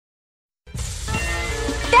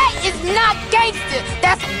not gangster.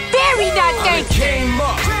 That's very not gangster. Came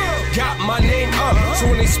up, got my name up. So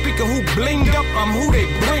when they speak of who blinged up, I'm who they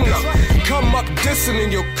bring up. Come up dissing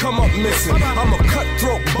and you'll come up missing. I'm a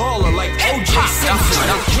cutthroat baller like O.J. Simpson.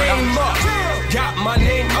 I came up, got my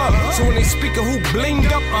name up. So when they speak of who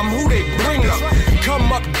blinged up, I'm who they bring up.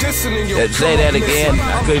 Come up dissing and you'll come up missing. Say that again.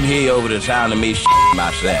 I couldn't hear you over the sound of me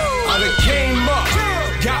myself. I done came up,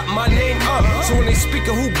 got my name up. So when they speak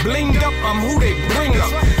of who blinged up, I'm who they bring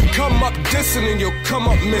up. Come up dissing and you'll come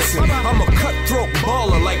up missing. I'm a cutthroat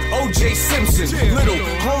baller like O.J. Simpson. Little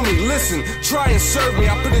homie, listen, try and serve me.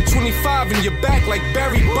 I put a 25 in your back like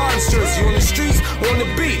Barry Bonds jersey. On the streets, on the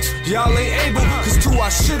beach, y'all ain't able. Cause to I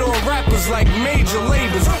shit on rappers like major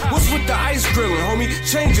labels. What's with the ice grilling, homie?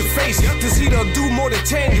 Change your face. This heat'll do more than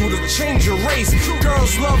tan you to change your race.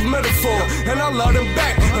 Girls love metaphor, and I love them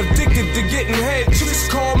back. Addicted to getting head, chicks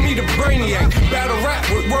call me the brainiac. Battle rap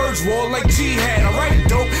with words, war like jihad. I write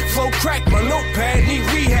dope, flow crack, my notepad need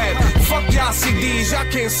rehab. Fuck y'all CDs, y'all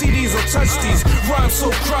can't see these or touch these. Rhyme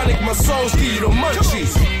so chronic, my songs give you the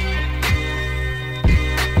munchies.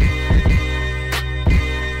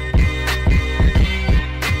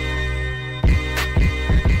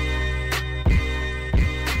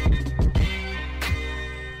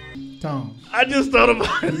 Tom. I just thought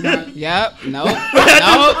about it. Yep. Nope.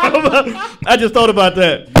 I just thought about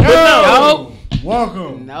that. No.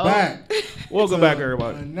 Welcome back. Welcome back,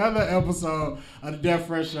 everybody. Another episode of the Death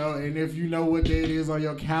Fresh Show. And if you know what day it is on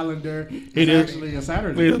your calendar, It is actually a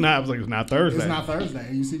Saturday. It's not. I was like, it's not Thursday. It's not Thursday.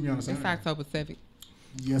 And you see me on a Saturday. It's October 7th.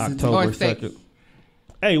 Yes, October it is. 2nd.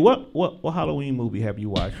 Hey, what Halloween movie have you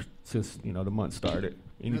watched since the month started?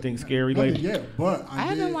 Anything scary lately? Yeah, but I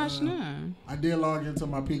haven't watched none. I did log into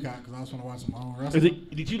my Peacock because I was trying to watch some own wrestling.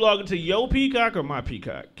 Did you log into your Peacock or my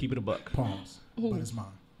Peacock? Keep it a buck. Pause. But it's mine.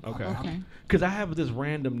 Okay. Because I have this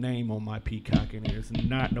random name on my Peacock and it's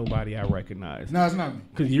not nobody I recognize. No, it's not me.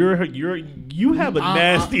 Because you have a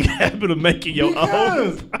nasty habit of making your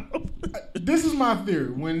own. This is my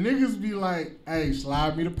theory. When niggas be like, "Hey,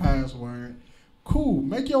 slide me the password," cool.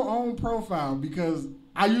 Make your own profile because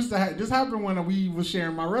I used to have this happened when we was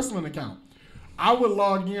sharing my wrestling account. I would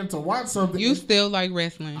log in to watch something. You still like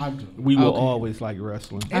wrestling? I do. We will always like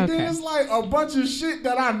wrestling. And then it's like a bunch of shit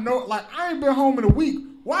that I know. Like, I ain't been home in a week.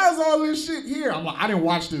 Why is all this shit here? I'm like, I didn't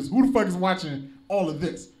watch this. Who the fuck is watching all of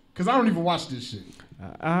this? Because I don't even watch this shit.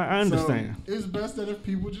 I understand. So it's best that if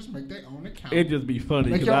people just make their own account. It'd just be funny.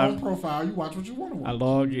 Make your own profile. You watch what you want to watch. I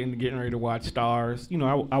log in getting ready to watch Stars.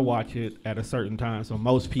 I watch it at a certain time. So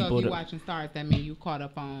most people. So if you watching Stars, that means you caught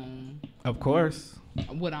up on. Of course.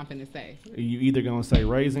 What I'm finna say. You either gonna say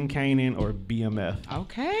Raising Kanan or BMF.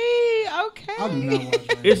 Okay. I do not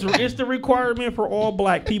watch it's the requirement for all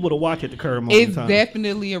black people to watch at the current moment. It's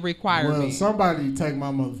definitely a requirement. Well, somebody take my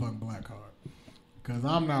motherfucking black card because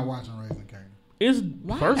I'm not watching Raising Kanan.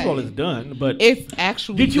 First of all, it's done, but it's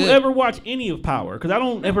actually. Did you good. ever watch any of Power? Because I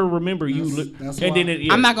don't ever remember you.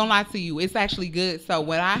 I'm not gonna lie to you. It's actually good. So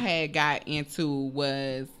what I had got into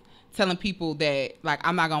was telling people that like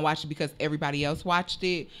I'm not gonna watch it because everybody else watched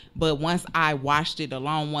it. But once I watched it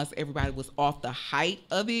alone, once everybody was off the height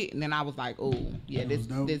of it, and then I was like, oh yeah, this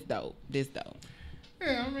dope.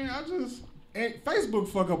 Yeah, I mean, and Facebook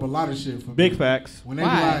fuck up a lot of shit for me. Big facts. When they be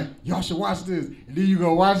like, y'all should watch this, and then you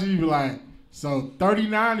go watch it, you be like, so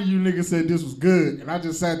 39 of you niggas said this was good, and I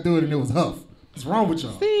just sat through it and it was huff. What's wrong with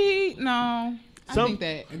y'all? See, no, I think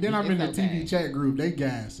that. And then I'm in the TV chat group. They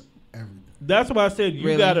gas everything. That's why I said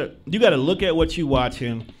you gotta look at what you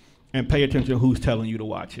watching and pay attention to who's telling you to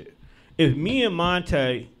watch it. If me and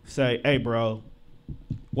Monte say, "Hey, bro,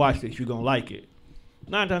 watch this. You're gonna like it."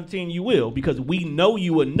 9 times out of 10 you will, because we know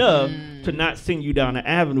you enough to not send you down the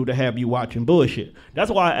avenue to have you watching bullshit.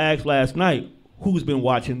 That's why I asked last night who's been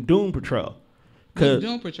watching Doom Patrol.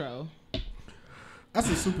 Doom Patrol. That's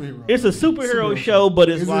a superhero. It's a superhero show, but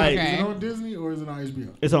it's is like... Is it on Disney or is it on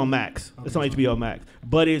HBO? It's on Max. Okay. It's on HBO Max.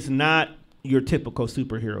 But it's not your typical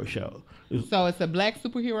superhero show. So it's a black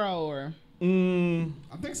superhero or...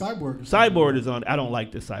 I think Cyborg. Cyborg is on... I don't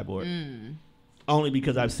like this Cyborg. Only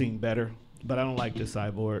because I've seen better. But I don't like this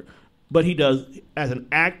Cyborg. But he does... As an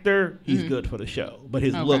actor, he's good for the show. But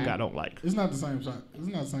his look, I don't like. It's not the same shot. It's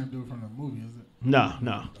not the same dude from the movie, is it?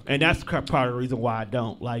 No. And that's part of the reason why I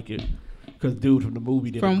don't like it. Because dude from the movie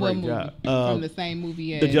did a great job. From the same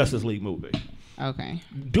movie as... The Justice League movie. Okay.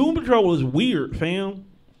 Doom Patrol is weird, fam.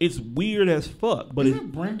 It's weird as fuck. But Isn't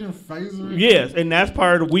it Brendan Fraser? Yes, and that's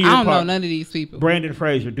part of the weird part. I don't know none of these people. Brandon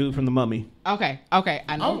Fraser, dude from The Mummy. Okay,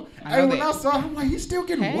 I know. When I saw him, I'm like, he's still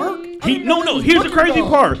getting work. No, here's the crazy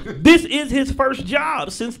part. This is his first job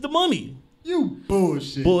since The Mummy. You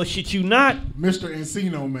bullshit. Bullshit you not. Mr.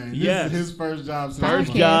 Encino, man. Yes. This is his first job since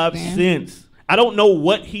First Podcast, job man. since. I don't know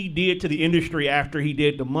what he did to the industry after he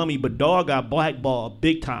did The Mummy, but dog got blackballed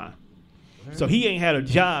big time. So he ain't had a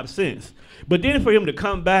job since. But then for him to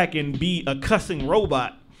come back and be a cussing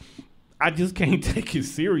robot, I just can't take it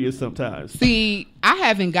serious sometimes. See, I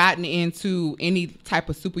haven't gotten into any type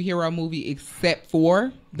of superhero movie except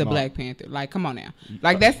for the Black Panther. Like, come on now.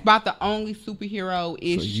 Like, that's about the only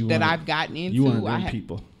superhero-ish So that I've gotten into. You one of them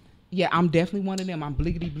people. Yeah, I'm definitely one of them. I'm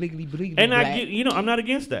bliggity, bliggity, bliggity. And black. I get, you know, I'm not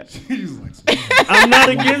against that. He's like, I'm not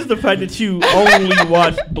against the fact that you only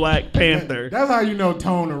watch Black Panther. that's how you know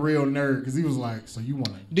Tone a real nerd, because he was like, so you want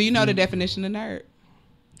to. Do you know the definition of nerd?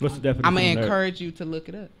 What's the definition? I'm going of to nerd? encourage you to look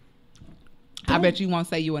it up. I bet you won't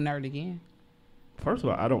say you a nerd again. First of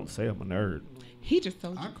all, I don't say I'm a nerd. He just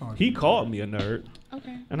told you. He called me a nerd,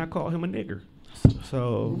 Okay. and I called him a nigger.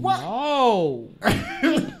 So No.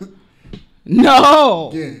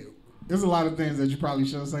 No. Yeah, there's a lot of things that you probably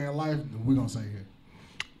shouldn't say in life that we're going to say here.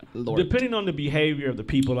 Lord. depending on the behavior of the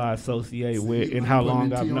people I associate with and how putting long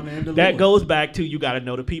the I've T on known, the end of that Lord. goes back to you got to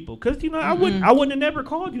know the people. Because, you know, I wouldn't have never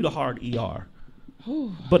called you the hard ER.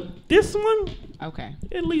 But this one, Okay.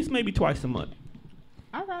 at least maybe twice a month.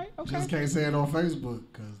 All right. Okay. Just can't say it on Facebook,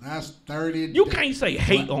 because that's 30 You days. can't say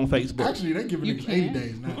hate on Facebook. Actually, they giving You niggas 80 can.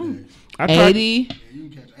 days nowadays. I tried- 80. Yeah, you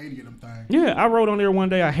can catch 80 of them things. Yeah, I wrote on there one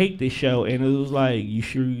day, I hate this show. And it was like, you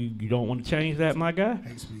sure you don't want to change that, my guy?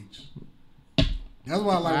 Hate speech. That's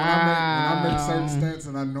why, like, when I make certain stats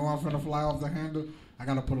and I know I'm finna fly off the handle, I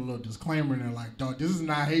gotta put a little disclaimer in there, like, dog, this is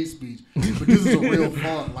not hate speech, but this is a real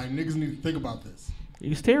thought. Like, niggas need to think about this.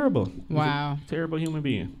 He's terrible. He's Wow. a terrible human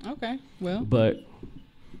being. Okay. Well. But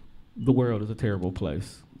the world is a terrible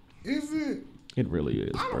place. Is it? It really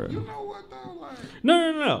is, I bro. don't. You know what though? Like,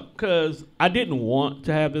 No. Because I didn't want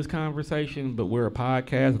to have this conversation, but we're a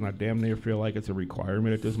podcast, and I damn near feel like it's a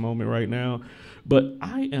requirement at this moment right now. But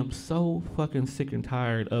I am so fucking sick and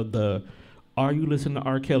tired of the "Are you listening to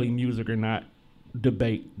R. Kelly music or not?"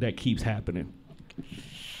 debate that keeps happening.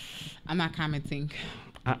 I'm not commenting.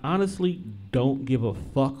 I honestly don't give a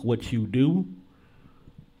fuck what you do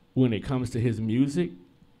when it comes to his music.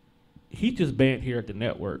 He's just banned here at the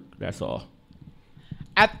network. That's all.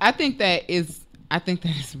 I think that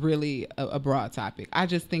is really a broad topic. I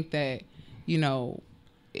just think that, you know,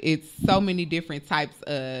 it's so many different types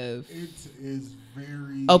of it is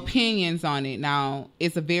very opinions on it. Now,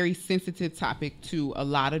 it's a very sensitive topic to a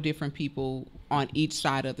lot of different people on each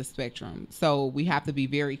side of the spectrum. So we have to be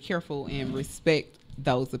very careful and respect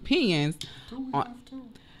those opinions.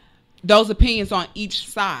 Those opinions on each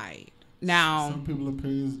side. Now, Some people's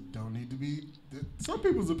opinions don't need to be. Some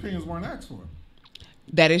people's opinions weren't asked for.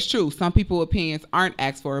 that is true. Some people's opinions aren't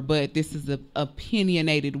asked for, but this is an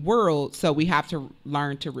opinionated world, so we have to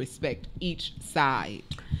learn to respect each side,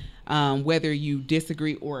 whether you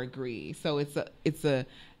disagree or agree. So it's a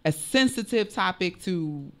sensitive topic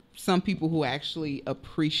to some people who actually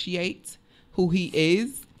appreciate who he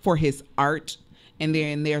is for his art, and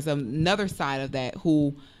then there's another side of that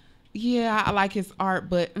who, yeah, I like his art,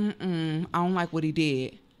 but I don't like what he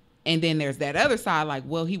did. And then there's that other side, like,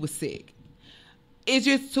 well, he was sick. It's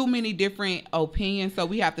just too many different opinions, so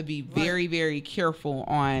we have to be very, very careful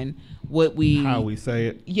on How we say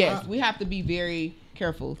it. Yes, we have to be very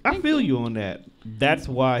careful. I feel you on that. That's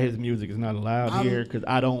why his music is not allowed here, because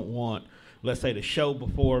I don't want, let's say the show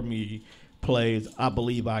before me plays I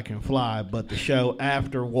Believe I Can Fly, but the show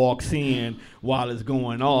after walks in while it's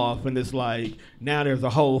going off, and it's like now there's a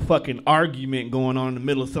whole fucking argument going on in the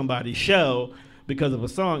middle of somebody's show because of a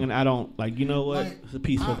song, and I don't, like, you know what? Like, It's a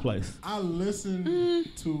peaceful place. I listened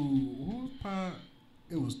to whose pod?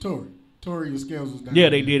 It was Tori. Tori and Scales was down Yeah, there.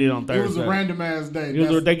 they did it on Thursday. It was a random ass day. It was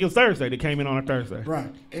a ridiculous Thursday. They came in on a Thursday.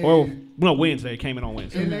 Right. Or, no, Wednesday. It came in on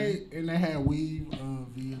Wednesday. And they had Weave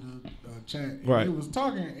via the chat. And Right. It was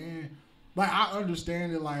talking, and like I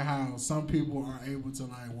understand it, like how some people are able to,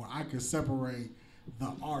 like, well, I can separate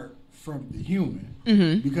the art from the human,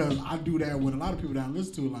 because I do that with a lot of people that I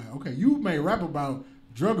listen to. Like, okay, you may rap about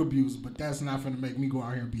drug abuse, but that's not going to make me go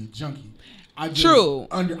out here and be a junkie. I just True.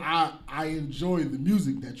 I enjoy the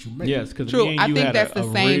music that you make. Yes, because True. me and I you think had that's a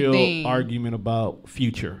the same real thing. argument about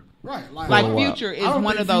Future. Right. Like Oh, wow. Future is I don't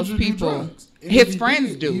one think of those Future do people. drugs. And His if he friends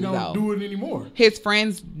did, do, He don't though. do it anymore. His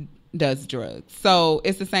friends does drugs. So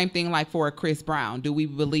it's the same thing like for Chris Brown. Do we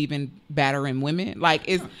believe in battering women? Like,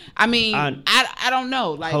 I don't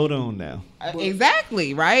know. Like, Hold on now.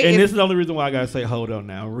 Exactly, right? And It's- this is the only reason why I gotta say hold on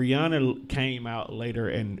now. Rihanna came out later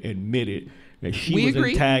and admitted that she We was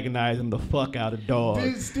agree. antagonizing the fuck out of dogs.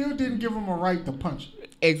 They still didn't give him a right to punch.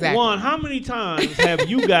 exactly. One, how many times have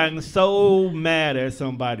you gotten so mad at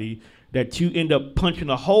somebody that you end up punching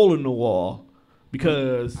a hole in the wall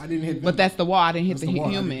because I didn't hit them. But that's the wall. I didn't hit That's the the wall.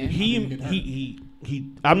 I human. didn't- he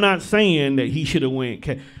I'm not saying that he should have went.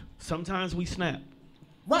 Sometimes we snap.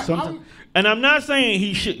 Right. Sometimes, and I'm not saying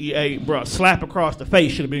he should. Hey, bro, slap across the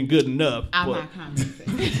face should have been good enough. I'm but not commenting.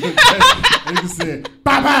 Nigga said,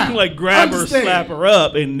 bye bye. like grab her, Understand. slap her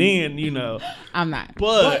up, and then you know. I'm not.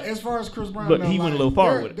 But But as far as Chris Brown, but though, he went a little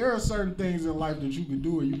far with it. There are certain things in life that you can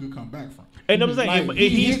do and you can come back from. and I'm saying Like, he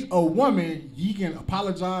he hit a woman, he can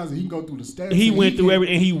apologize and he can go through the steps. he and went through can-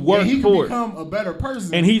 everything. And he worked and he for can it. become a better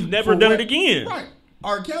person. And he's never for done what- it again. Right.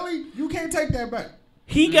 R. Kelly, you can't take that back.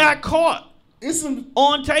 He got caught It's some.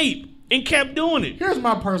 on tape and kept doing it. Here's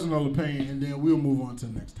my personal opinion, and then we'll move on to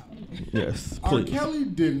the next topic. Yes, R. please. Kelly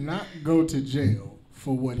did not go to jail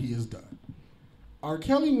for what he has done. R.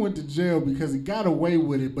 Kelly went to jail because he got away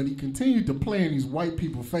with it, but he continued to play in these white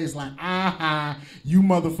people's face like, you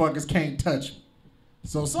motherfuckers can't touch me.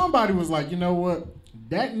 So somebody was like, you know what?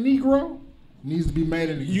 That Negro needs to be made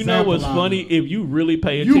an example. You know what's out funny? of. If you really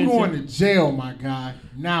pay attention, You going to jail, my guy.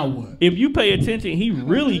 Now what? if you pay attention, he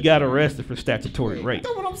really got arrested for statutory rape.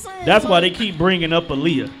 That's what I'm saying. That's why Like- they keep bringing up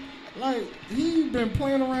Aaliyah. Like, he been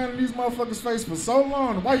playing around in these motherfuckers' face for so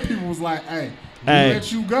long. The white people was like, hey, we Hey.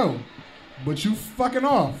 let you go, but you fucking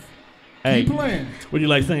off. Hey, Keep playing. what you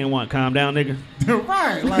like saying? What? Calm down, nigga.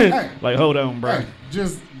 Right. Like, hey, Like, hold on, bro. hey,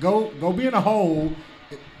 just go be in a hole.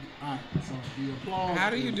 All right, so the applause. How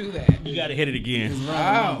do you do that? You gotta hit it is again.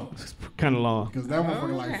 right It's kind of long. because that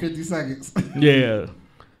motherfucker like 50 seconds. Yeah.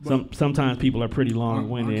 Sometimes people are pretty long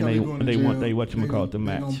winded R. Kelly and going to they want jail, whatchamacallit to They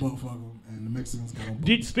match. gonna butt fuck him, and the Mexicans got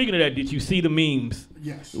him. Speaking of that, did you see the memes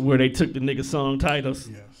Yes. where they took the nigga song titles?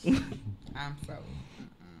 Yes. I'm so.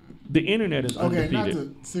 The internet is Okay, not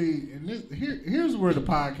undefeated. to see, and here's where the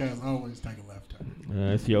podcast always take a left turn.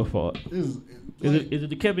 It's your fault. Is Is it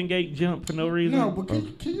the Kevin Gate jump for no reason? No, but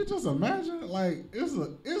can you just imagine? Like,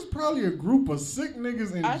 it's probably a group of sick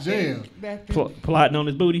niggas in jail. Plotting on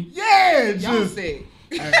his booty? Yeah, Y'all just sick.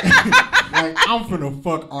 like I'm finna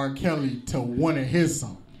fuck R. Kelly to one of his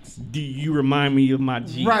songs. Do you remind me of my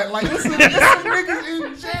G? Right, like it's some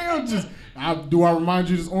niggas in jail. Just do I remind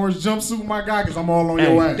you of this orange jumpsuit, my guy? Because I'm all on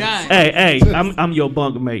your ass. Done. Hey, Just- I'm your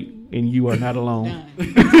bunk mate, and you are not alone.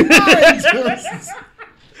 Done. Right, just-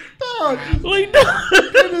 dog, just- Like,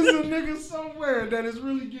 There's a nigga somewhere that is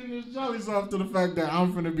really getting his jollies off to the fact that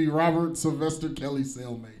I'm finna be Robert Sylvester Kelly's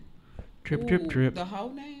cellmate. trip, Ooh, trip, trip. The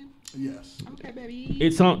whole name? Yes. Okay, baby.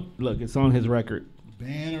 It's on his record.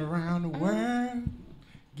 Been around the world.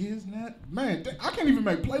 Gets not man. I can't even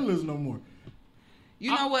make playlists no more.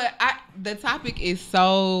 You know what? The topic is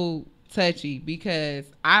so touchy because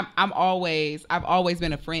I've always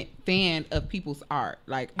been a fan of people's art.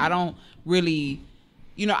 Like I don't really,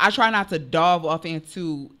 I try not to dive off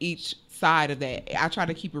into each side of that. I try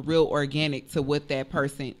to keep it real organic to what that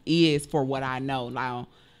person is for what I know. Now,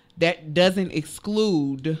 that doesn't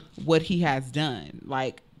exclude what he has done.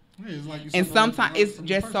 Like. Yeah, it's like you And said, sometimes like it's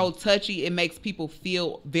just so touchy. It makes people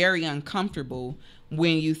feel very uncomfortable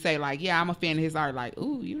when you say like, "Yeah, I'm a fan of his art." Like,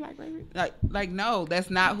 "Ooh, you like Ray?" Like, no, that's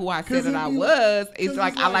not who I said that I was. It's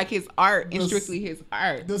like I like his art and strictly his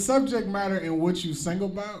art. The subject matter and what you sing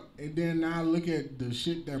about, and then now look at the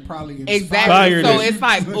shit that probably Exactly. inspired So it. it's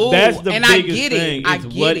like, ooh, That's the and I biggest get thing. it. I It's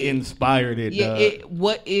get what it. inspired it. Yeah,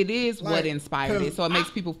 what Like, inspired it. So it makes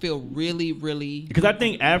people feel really, really. Because I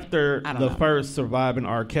think after I don't the know. first Surviving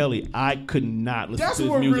R. Kelly, I could not listen That's to his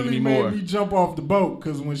what music really anymore. made me jump off the boat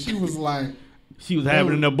because when she was like, She was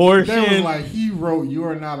having an abortion. They was like, he wrote, "You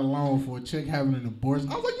are not alone" for a chick having an abortion.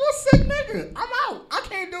 I was like, "You're a sick nigga. I'm out. I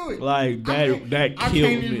can't do it." Like that I killed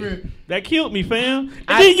can't me. even- That killed me, fam.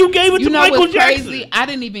 And then you gave it to Michael what's Jackson. crazy? I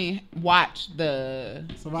didn't even watch the.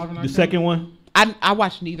 Surviving R. The Kelly? second one. I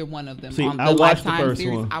watched neither one of them. See, on the I watched the Lifetime first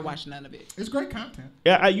series. one. I watched none of it. It's great content.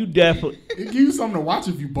 Yeah, you definitely. It gives you something to watch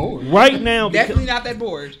if you bored. Right now, because Definitely not that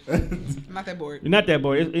bored. I'm not that bored. you're not that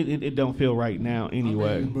boy. It don't feel right now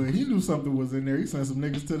anyway. But he knew something was in there. He sent some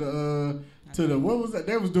niggas to the what was that?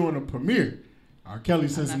 They was doing a premiere. R. Kelly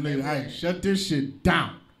sent some not niggas, that "Hey, shut this shit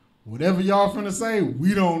down. Whatever y'all finna say,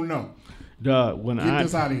 we don't know. Dog, when Get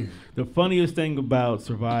this out of here." the funniest thing about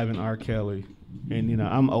Surviving R. Kelly, and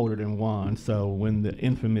I'm older than Juan, so when the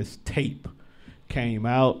infamous tape came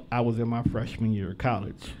out, I was in my freshman year of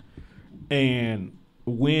college, and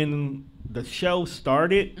when the show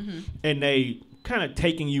started, and they kind of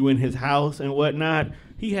taking you in his house and whatnot,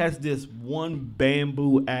 he has this one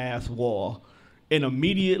bamboo ass wall, and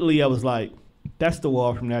immediately I was like, "That's the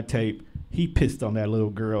wall from that tape. He pissed on that little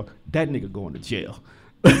girl. That nigga going to jail."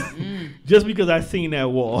 Just because I seen that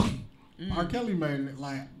wall. R. Kelly made it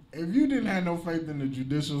like, if you didn't have no faith in the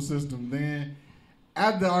judicial system then,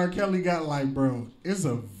 after R. Kelly got like, bro, it's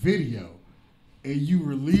a video. And you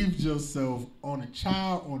relieved yourself on a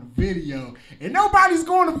child on a video. And nobody's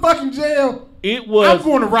going to fucking jail. I'm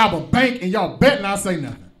going to rob a bank and y'all bet not say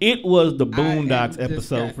nothing. It was the Boondocks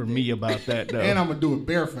episode for me about that, though. And I'm going to do it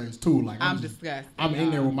bareface, too. Like I'm disgusted. I'm in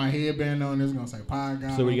there with my headband on. It's going to say Pie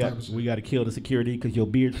Guy. So we got to kill the security because your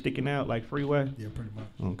beard's sticking out like Freeway? Yeah, pretty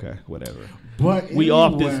much. Okay, whatever. But we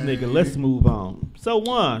off this nigga. Let's move on. So,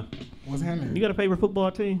 Juan. What's happening? You got a favorite football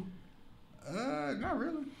team? Not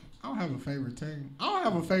really. I don't have a favorite team. I don't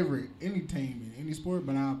have a favorite any team in any sport,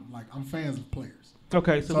 but I'm fans of players.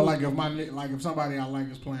 Okay, so like if somebody I like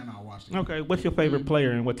is playing, I'll watch it. Okay, what's your favorite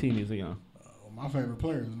player and what team is he on? My favorite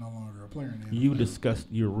player is no longer a player in the NFL. You discussed.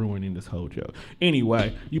 You're ruining this whole joke.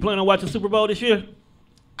 Anyway, you plan on watching Super Bowl this year?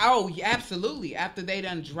 Oh, yeah, absolutely. After they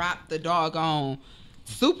done dropped the doggone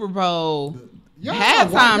Super Bowl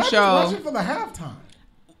halftime show. Watch it for the halftime.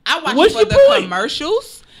 I watch it for the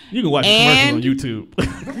commercials. You can watch the commercials on YouTube.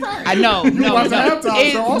 I know.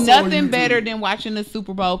 It's nothing better than watching the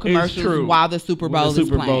Super Bowl commercials while the Super Bowl is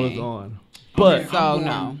playing. On. But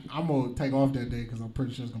I'm gonna take off that day because I'm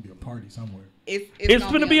pretty sure it's gonna be a party somewhere. It's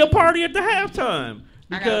gonna be a party at the halftime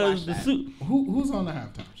because who's on the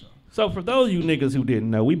halftime show? So for those of you niggas who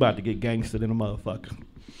didn't know, we about to get gangster in a motherfucker.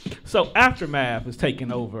 So Aftermath is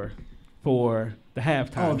taking over for the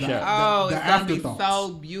halftime show. It's gonna be so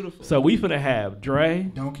beautiful. So we finna have Dre.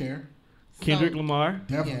 Don't care. Kendrick Lamar.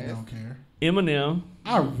 Definitely don't care. Eminem.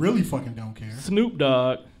 I really fucking don't care. Snoop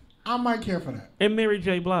Dogg. I might care for that. And Mary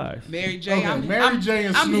J. Blige. Mary J. Okay, Mary J.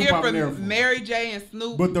 and Snoop. I'm here for Mary J. and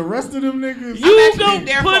Snoop. But the rest of them niggas, you gonna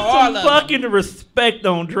put some fucking respect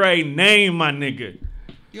on Dre name, my nigga.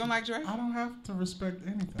 You don't like Dre? I don't have to respect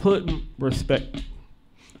anything. Put respect.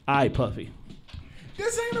 Aight, Puffy.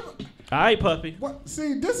 This ain't a... Aight, Puffy. What?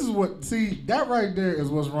 See, that right there is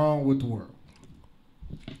what's wrong with the world.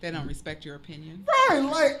 They don't respect your opinion. Right,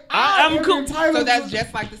 like I'm cool. So that's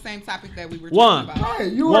just like the same topic that we were talking about.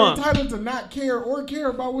 Right, you are entitled to not care or care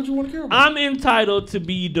about what you want to care about. I'm entitled to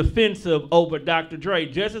be defensive over Dr. Dre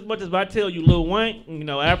just as much as I tell you Lil Wayne,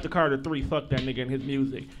 after Carter 3, fuck that nigga and his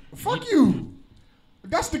music. Fuck you.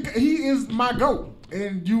 He is my GOAT,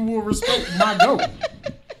 and you will respect my GOAT.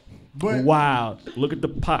 But wow, look at the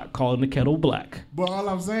pot calling the kettle black. But all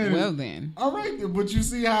I'm saying is, then. All right, but you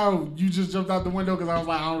see how you just jumped out the window because I was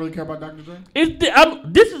like, I don't really care about Dr. Dre?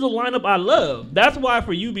 This is a lineup I love. That's why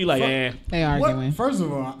for you be like, They arguing. First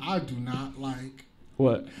of all, I do not like...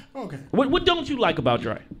 What? Okay. What don't you like about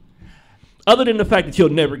Dre? Other than the fact that you'll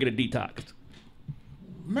never get a detox.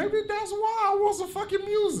 Maybe that's why I want some fucking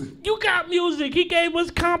music. You got music. He gave us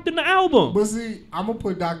Compton the album. But see, I'm going to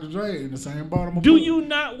put Dr. Dre in the same boat. Do you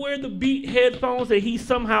not wear the Beat headphones that he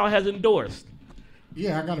somehow has endorsed?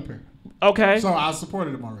 Yeah, I got a pair. Okay. So I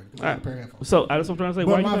supported him already. I got a pair of headphones. So that's what I'm trying to say.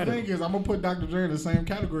 But my thing is, I'm going to put Dr. Dre in the same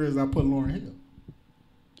category as I put Lauryn Hill.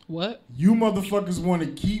 What? You motherfuckers want to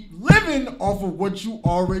keep living off of what you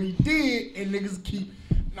already did, and niggas keep...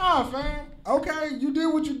 Nah, fam. Okay, you did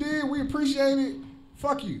what you did. We appreciate it.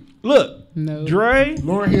 Fuck you. Look, Dre.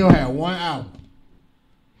 Lauryn Hill had one album.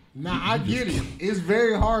 Now, I get it. It's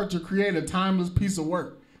very hard to create a timeless piece of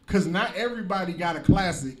work because not everybody got a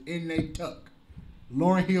classic in they tuck.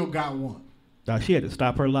 Lauryn Hill got one. Now, she had to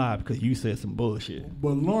stop her live because you said some bullshit.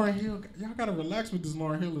 But Lauryn Hill, y'all got to relax with this.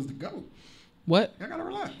 Lauryn Hill is the GOAT. What? Y'all got to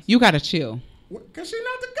relax. You got to chill. Because she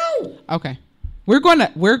not the GOAT. Okay. We're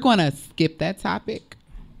gonna skip that topic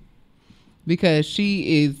because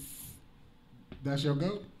she is... That's your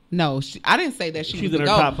GOAT? No, I didn't say that she's in her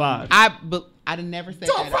top 5. I didn't never say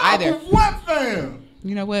top that either. Of what, fam?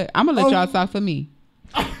 You know what? I'm gonna let y'all talk for me.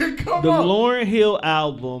 Come the on. Lauryn Hill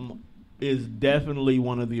album is definitely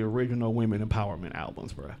one of the original women empowerment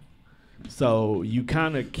albums, bro. So you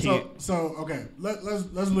kind of can't. So okay,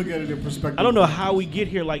 let's look at it in perspective. I don't know how we get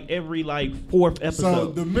here like every fourth episode. So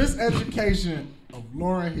the miseducation of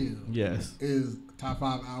Lauryn Hill, yes, is top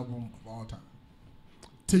 5 album of all time.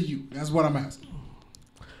 To you, that's what I'm asking.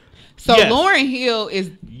 So yes. Lauryn Hill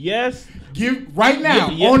is Give right now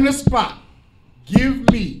on the spot. Give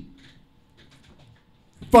me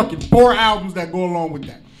fucking 4 albums that go along with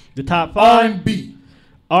that. The top 5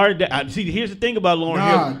 R&B. See, here's the thing about Lauryn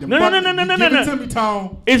Hill. No. Give it to me,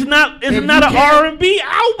 Tone. It's not an R&B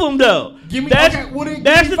album though. Give me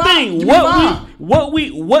that's the thing.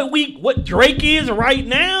 What Drake is right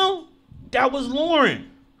now, that was Lauryn.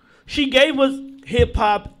 She gave us hip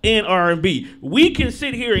hop and R&B. We can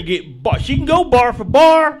sit here and get she can go bar for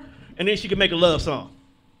bar, and then she can make a love song.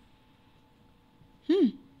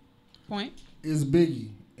 Point. Is Biggie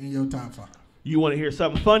in your top 5? You want to hear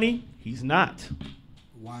something funny? He's not.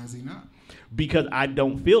 Why is he not? Because I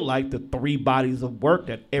don't feel like the 3 bodies of work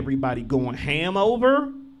that everybody going ham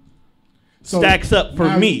over stacks up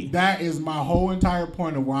for me. That is my whole entire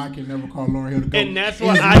point of why I can never call Lauryn Hill the GOAT. And that's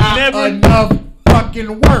why It's I not never enough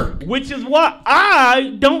fucking work. Which is why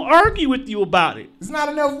I don't argue with you about it. It's not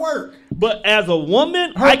enough work. But as a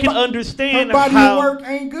woman, I can understand her body how of work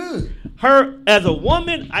ain't good. her as a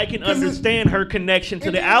woman, I can understand her connection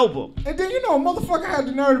to the album. And then a motherfucker had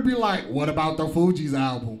the nerve to be like, "What about the Fugees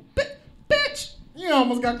album, bitch?" You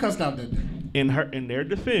almost got cussed out that day. In their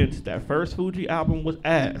defense, that first Fuji album was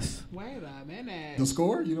ass. Wait a minute. The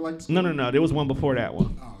score? You don't like the score? No. There was one before that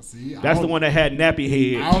one. Oh, see, That's the one that had nappy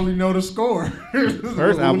head. I only know the score.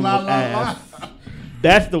 First album was ass.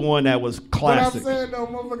 That's the one that was classic. But I'm saying though,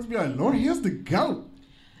 motherfuckers be like, "Lauryn Hill's the GOAT."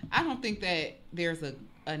 I don't think that there's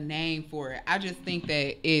a name for it. I just think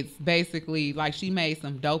that it's basically like she made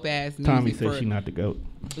some dope ass music. Tommy said she's not the GOAT.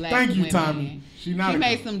 Black Thank you, women. Tommy. She made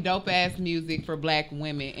GOAT. some dope ass music for black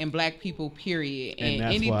women and black people, period. And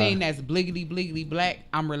that's anything why- that's bliggity black,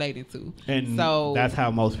 I'm related to. And so that's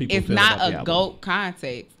how most people it's feel not about the a album. GOAT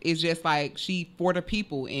context. It's just like she for the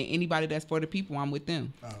people, and anybody that's for the people, I'm with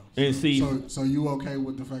them. Oh, And see, so you okay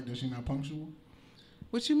with the fact that she not punctual?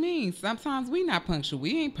 What you mean? Sometimes we not punctual.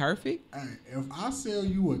 We ain't perfect. Hey, if I sell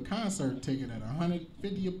you a concert ticket at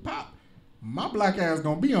 $150 a pop, my black ass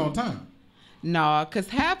gonna be on time. No, because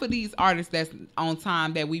half of these artists that's on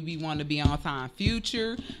time that we be wanting to be on time.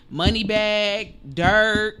 Future, Moneybag,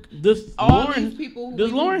 Dirk. All these people who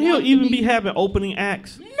Does we Lauryn want Hill to even be having opening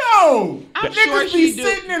acts? No, I'm niggas sure be she do.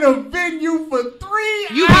 sitting in a venue for 3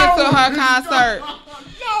 You hours. been to her concert.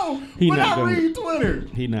 No, He but not I gonna- read Twitter.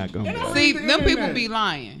 He not gonna. And go. I See, read the them people internet. be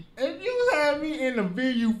lying. If you had me in the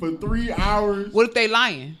venue for 3 hours, What if they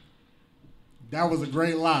lying? that was a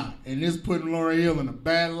great lie. And this putting Lauryn Hill in a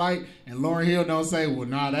bad light. And Lauryn Hill don't say, well,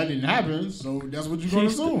 nah, that didn't happen. So that's what you're going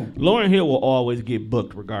to assume. Lauryn Hill will always get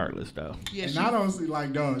booked regardless, though. Yeah, And she- I don't see,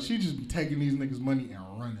 like, dog, she just be taking these niggas' money and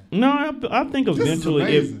running. No, I think This is eventually,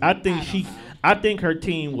 amazing. I think her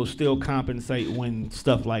team will still compensate when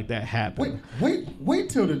stuff like that happens. Wait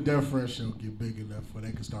till the Death Fresh show get big enough where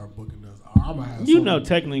they can start booking us. I'm gonna have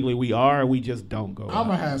Technically we are. We just don't go. I'm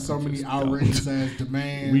gonna have so many outrageous ass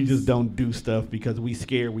demands. We just don't do stuff because we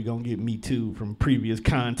scared we gonna get Me Too from previous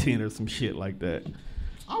content or some shit like that.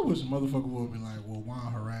 I wish a motherfucker would be like, well, why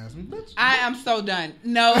harass me, bitch? I am so done.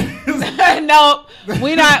 No, no,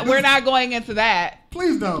 we're not going into that.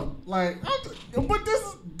 Please don't. Like, but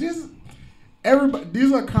this everybody.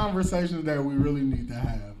 These are conversations that we really need to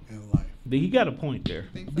have in life He got a point there.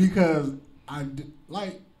 because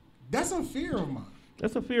that's a fear of mine.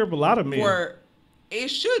 That's a fear of a lot of men. For it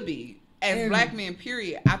should be as And- black men.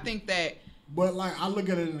 Period. I think that But like, I look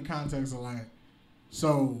at it in the context of like,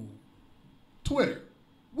 so Twitter.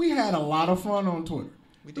 We had a lot of fun on Twitter.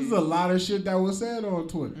 There's a lot of shit that was said on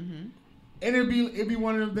Twitter. Mm-hmm. And it'd be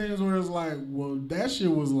one of them things where it's like, well, that shit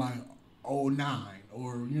was like 09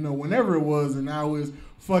 or, whenever it was, and now it's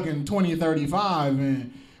fucking 2035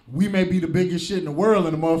 and we may be the biggest shit in the world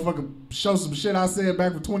and the motherfucker show some shit I said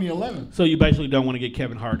back from 2011. So you basically don't want to get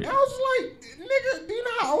Kevin Hart in. I was like, nigga, do you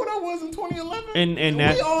know how old I was in 2011? And we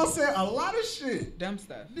that- all said a lot of shit. dumb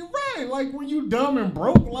stuff. You're right. Like, when you dumb and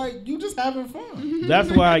broke, like, you just having fun. That's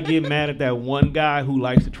why I get mad at that one guy who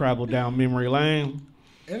likes to travel down memory lane.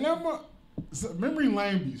 And memory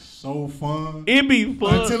lane be so fun. It be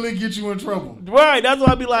fun. Until it gets you in trouble. Right, that's why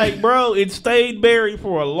I be like, bro, it stayed buried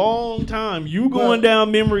for a long time. You going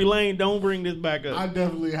down memory lane, don't bring this back up. I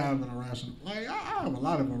definitely have an irrational, like, I have a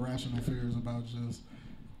lot of irrational fears about just,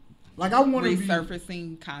 like, I want to be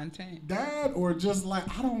Resurfacing content. that, or just like,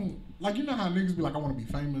 I don't, like, you know how niggas be like, I want to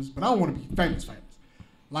be famous, but I don't want to be famous.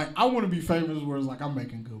 Like, I want to be famous where it's like, I'm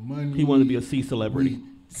making good money. He want to be a C celebrity.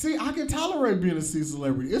 See, I can tolerate being a C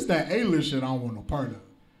celebrity. It's that A-list shit I don't want no part of.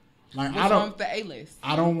 Like, What's wrong with the A-list?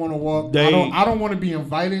 I don't want to walk. They- I don't want to be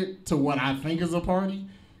invited to what I think is a party,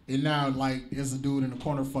 and now like it's a dude in the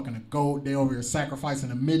corner fucking a goat. They over here sacrificing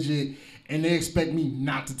a midget, and they expect me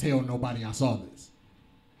not to tell nobody I saw this.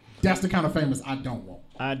 That's the kind of famous I don't want.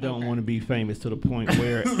 I don't want to be famous to the point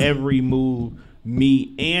where every move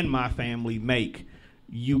me and my family make,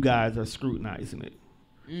 you guys are scrutinizing it.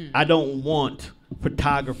 I don't want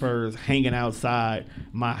photographers hanging outside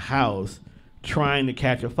my house trying to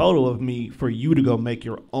catch a photo of me for you to go make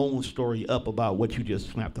your own story up about what you just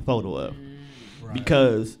snapped a photo of. Right.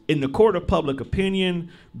 Because in the court of public opinion,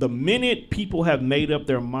 the minute people have made up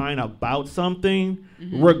their mind about something,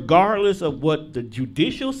 regardless of what the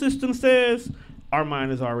judicial system says, our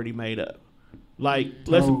mind is already made up. Like,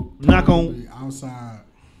 let's not Totally going. outside.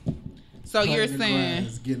 So cutting you're the saying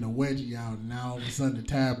grass, getting a wedgie out, and now all of a sudden the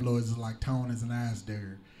tabloids is like Tone is an ass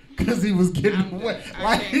digger because he was getting wet.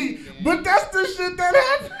 But that's the shit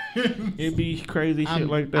that happens. It'd be crazy shit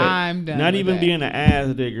like that. I'm done. Not with even that. being an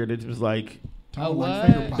ass digger. That's just like Tone what? like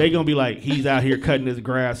finger they pop. gonna be like, he's out here cutting his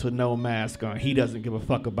grass with no mask on. He doesn't give a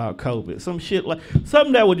fuck about COVID. Some shit like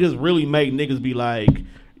something that would just really make niggas be like,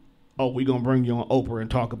 oh, we gonna bring you on Oprah and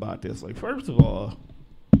talk about this. Like, first of all,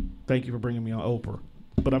 thank you for bringing me on Oprah,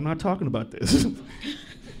 but I'm not talking about this.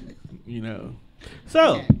 You know.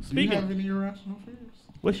 So, Okay. Do you speaking, have any irrational fears?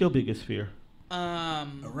 what's your biggest fear?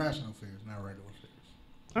 Irrational fears, not regular fears.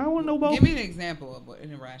 I want to know about. Give me an example of what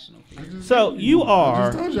an irrational fear. So you I are.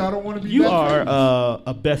 just told you I don't want to be. You that are famous.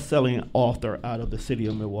 a best-selling author out of the city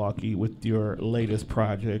of Milwaukee with your latest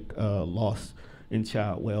project, Lost in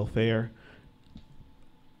Child Welfare.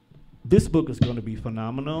 This book is going to be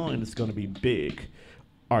phenomenal and it's going to be big.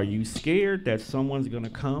 Are you scared that someone's going to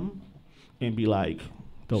come and be like,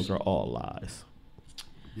 those are all lies?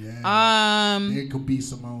 Yeah. It could be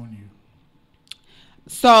some on you.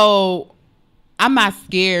 So I'm not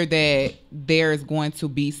scared that there's going to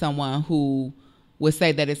be someone who would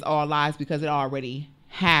say that it's all lies because it already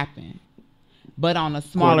happened, but on a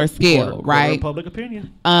smaller scale, right? Public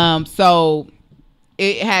opinion. So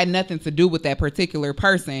it had nothing to do with that particular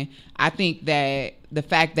person. I think that the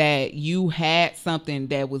fact that you had something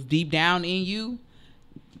that was deep down in you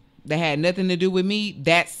that had nothing to do with me,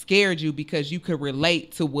 that scared you because you could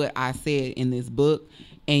relate to what I said in this book.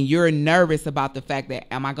 And you're nervous about the fact that,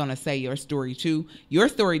 am I going to say your story too? Your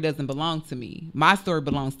story doesn't belong to me. My story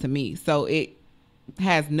belongs to me. So it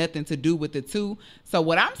has nothing to do with the two. So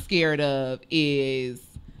what I'm scared of is,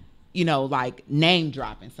 you know, like name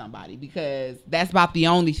dropping somebody, because that's about the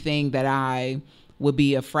only thing that I would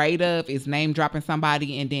be afraid of is name dropping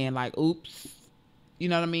somebody and then like, oops, you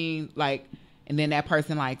know what I mean? Like, and then that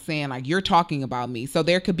person like saying like, you're talking about me. So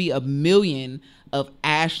there could be a million of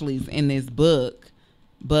Ashleys in this book.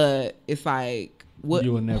 But it's like, what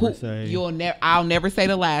You will never say. I'll never say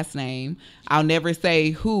the last name. I'll never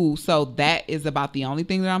say who. So that is about the only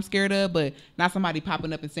thing that I'm scared of. But not somebody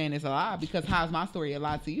popping up and saying it's a lie, because how's my story a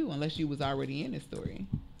lie to you unless you was already in this story?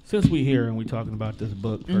 Since we here and we talking about this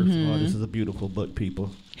book, first of all, this is a beautiful book,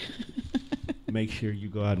 people. Make sure you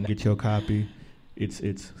go out and get your copy. It's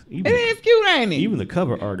even, It is cute, ain't it? even the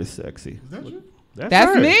cover art is sexy. Is that you? That's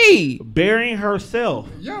her. me. Burying herself.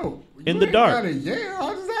 Yo. In you the ain't dark. gotta yell,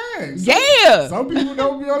 I just asked. Yeah. Some people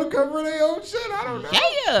don't be on the cover of their own shit. I don't know.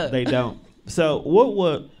 Yeah. They don't. So what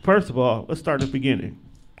would, first of all, let's start at the beginning.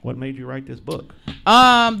 What made you write this book?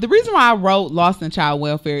 The reason why I wrote Lost in Child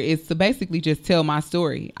Welfare is to basically just tell my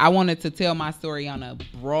story. I wanted to tell my story on a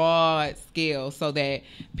broad scale so that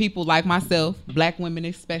people like myself, black women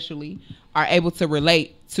especially, are able to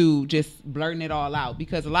relate to just blurting it all out.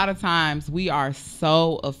 Because a lot of times we are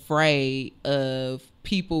so afraid of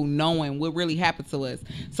people knowing what really happened to us.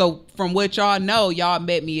 So from what y'all know, y'all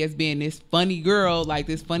met me as being this funny girl, like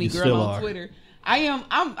this funny You girl still on are. Twitter.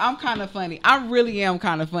 I'm kind of funny. I really am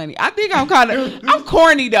kind of funny. I think I'm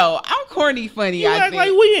corny though. I'm corny funny. You I act think.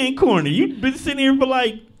 like we ain't corny. You've been sitting here for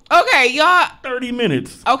like Okay, y'all. 30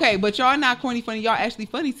 minutes. Okay, but y'all not corny funny. Y'all actually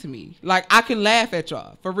funny to me. Like, I can laugh at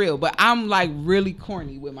y'all for real, but I'm like really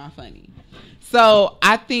corny with my funny. So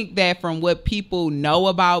I think that from what people know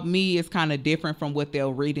about me is kind of different from what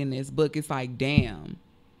they'll read in this book. It's like, damn,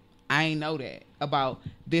 I ain't know that about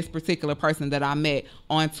this particular person that I met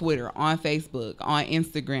on Twitter, on Facebook, on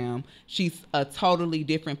Instagram. She's a totally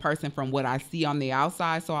different person from what I see on the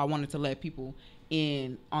outside. So I wanted to let people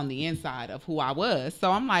in on the inside of who I was.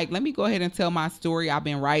 So I'm like, let me go ahead and tell my story. I've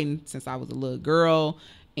been writing since I was a little girl.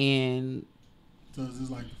 And So is this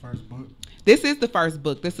like the first book? this is the first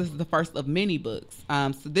book. This is the first of many books.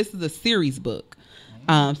 So this is a series book.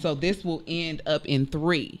 So this will end up in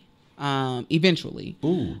 3 eventually.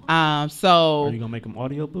 Ooh. So Are you gonna make them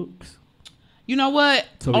audiobooks? you know what?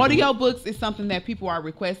 So we can- Audiobooks is something that people are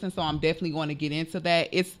requesting, so I'm definitely going to get into that.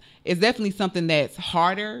 It's definitely something that's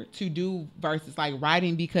harder to do versus like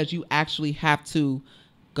writing, because you actually have to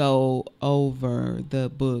go over the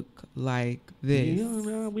book like this. Yeah,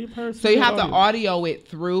 no, we've heard So you some have to audio. audio it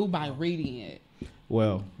through by reading it.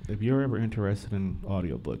 Well, if you're ever interested in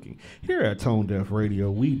audio booking, here at Tone Deaf Radio,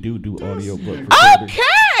 we do audio book recording.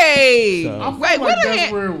 Okay. So- I feel Wait, like what the that's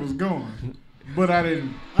heck? where it was going, but I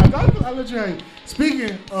didn't. I let you hang.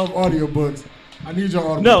 Speaking of audiobooks, I need your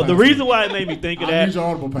audible. No, the password. reason why it made me think of I need that. your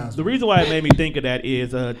audible password. The reason why it made me think of that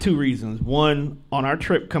is 2 reasons. One, on our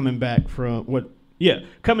trip coming back from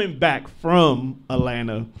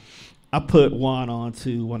Atlanta, I put one on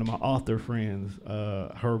to one of my author friends,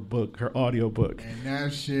 her audio book. And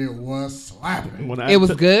that shit was slapping. When I It was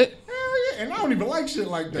took- good. Hell and I don't even like shit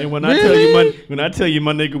like that. And when I tell you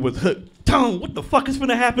my nigga was hooked, Tone, what the fuck is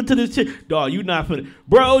finna happen to this chick? Dog, you not finna,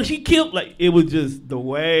 bro. She killed. Like it was just the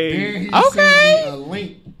way. Then he sent me a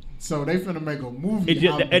link. So they finna make a movie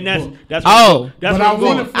out and the book. that's Oh. that's But where I I'm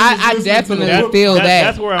going. wanna I definitely feel that.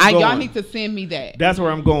 That's where I'm going. Y'all need to send me that. That's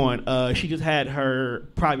where I'm going. She just had her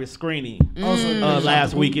private screening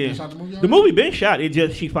last weekend. The movie been shot. It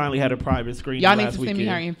just she finally had a private screening. Y'all need last to send me weekend.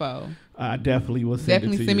 her info. I definitely will send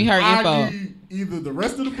it to Send me you. her I info. need either the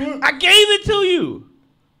rest of the book. I gave it to you.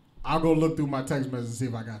 I'll go look through my text message and see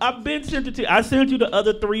if I got it. I've been sent it to you. I sent you the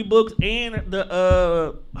other 3 books and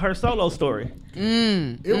the her solo story.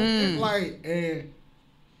 It's like, and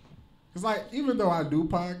it's like, even though I do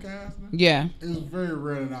podcasting, Yeah. it's very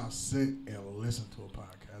rare that I'll sit and listen to a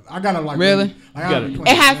podcast. I gotta like Really? I gotta be It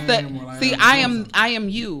playing has a to game or, like, see. I am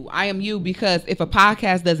you because if a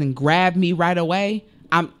podcast doesn't grab me right away,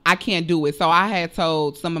 I can't do it. So I had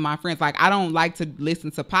told some of my friends, like, I don't like to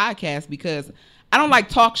listen to podcasts because I don't like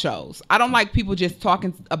talk shows. I don't like people just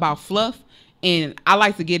talking about fluff, and I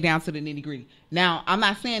like to get down to the nitty gritty. Now, I'm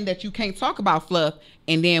not saying that you can't talk about fluff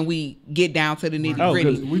and then we get down to the nitty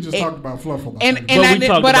gritty. We just talked about fluff about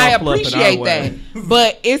but I appreciate that. way.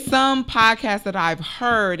 But it's some podcasts that I've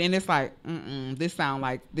heard, and it's like, this sound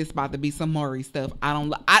like this about to be some Maury stuff.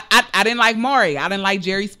 I didn't like Maury. I didn't like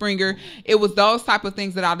Jerry Springer. It was those type of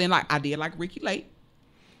things that I didn't like. I did like Ricky Lake.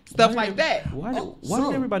 Stuff like that. Why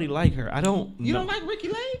did everybody like her? I don't know. You don't like Ricky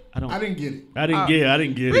Lake? I didn't get it. I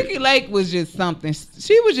didn't get it. Ricky Lake was just something.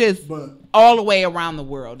 She was just But all the way around the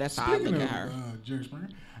world. That's how I speaking look of at her. Jerry Springer,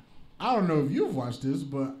 I don't know if you've watched this,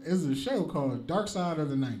 but it's a show called Dark Side of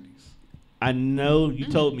the 90s. I know you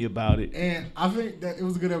told me about it. And I think that it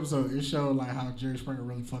was a good episode. It showed like how Jerry Springer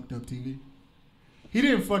really fucked up TV. He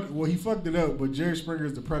didn't fuck it. Well, he fucked it up, but Jerry Springer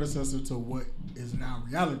is the predecessor to what is now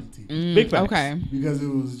reality TV. Big facts. Okay. Because it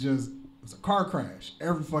was a car crash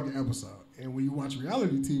every fucking episode. And when you watch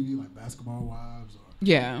reality TV like Basketball Wives or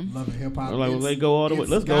Yeah. Love and Hip Hop, Like, let's go all the way.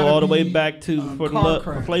 Let's go gotta all the way be back to a for the car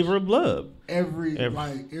crash. Flavor of Love. Every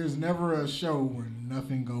like, there's never a show where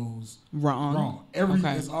nothing goes Wrong.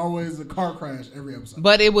 It's always a car crash every episode.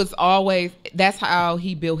 But it was always, that's how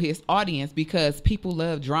he built his audience, because people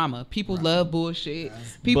love drama. People love bullshit.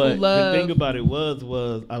 People But love. the thing about it was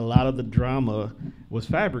a lot of the drama was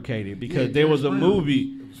fabricated because Yeah, there was a Jerry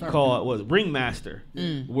movie Springer. called Ringmaster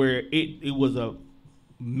where it was a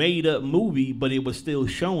made up movie, but it was still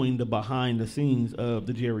showing the behind the scenes of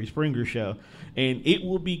the Jerry Springer show. And it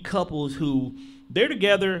will be couples who they're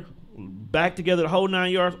together, back together the whole 9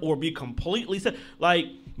 yards, or be completely set. Like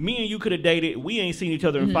me and you could have dated. We ain't seen each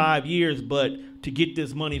other in 5 years, but to get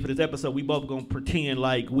this money for this episode, we both gonna pretend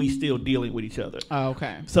like we still dealing with each other. Oh,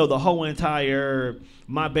 okay. So the whole entire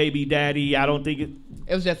my baby daddy, I don't think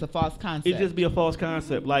It was just a false concept. it just be a false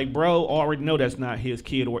concept. Like, bro already know that's not his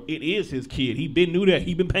kid, or it is his kid. He been knew that.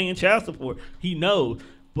 He been paying child support. He knows.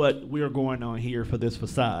 But we're going on here for this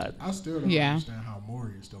facade. I still don't understand how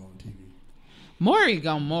Maury is still on TV. Maury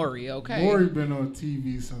gone Maury, okay. Maury been on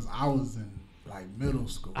TV since I was in like middle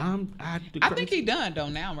school. I think he done though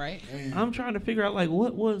now, right? And I'm trying to figure out like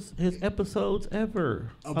what was his episodes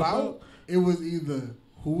ever about. It was either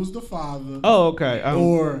Who Was the Father? Oh, okay.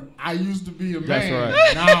 Or I Used to Be a That's Man.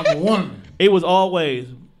 right. Now I'm a woman. It was always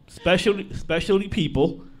specialty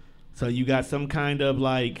people. So you got some kind of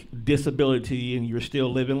like disability and you're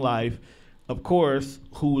still living life. Of course,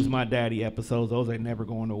 Who's My Daddy episodes, those ain't never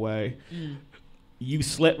going away. You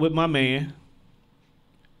slept with my man,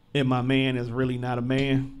 and my man is really not a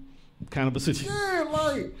man. Kind of a situation. Yeah,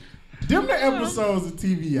 like them the episodes of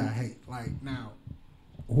TV I hate. Like now,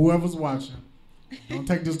 whoever's watching, don't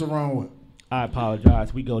take this the wrong way. I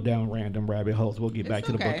apologize. We go down random rabbit holes. We'll get back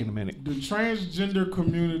to the okay. book in a minute. The transgender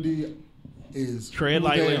community is Tread who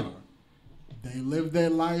lightly. They are. They live their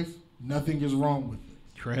life. Nothing is wrong with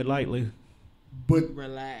it. Tread lightly. But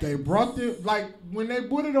Relax. they brought it, like, when they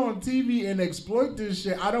put it on TV and exploit this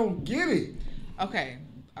shit, I don't get it. Okay.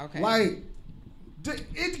 Like,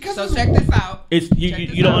 because So check this out. It's Check you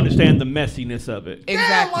this don't out. understand the messiness of it. Exactly.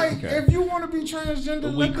 Yeah, like, Okay. if you want to be transgender,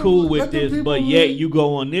 We let cool them, with let them this, people but yet live. you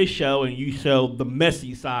go on this show and you show the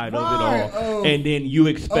messy side of Right, it all, and then you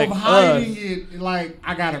expect of hiding us. it, like,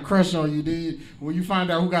 I got a crush on you, dude. When you find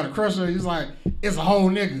out who got a crush on you, it's like, it's a whole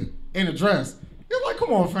nigga in a dress. It's like,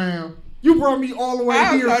 come on, fam. You brought me all the way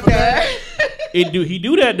I here thought for that. He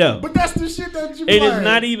do that though. But that's the shit that you It like. is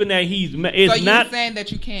not even that he's. It's So you're not. saying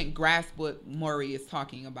that you can't grasp what Maury is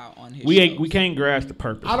talking about on his We shows. can't grasp the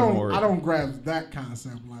purpose. I of Maury. don't grasp that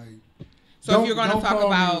concept. Like, So if you're going to don't talk call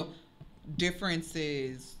about me-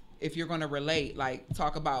 differences if you're gonna relate, like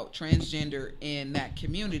talk about transgender in that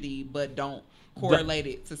community, but don't correlate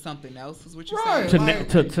it to something else. Is what you're saying?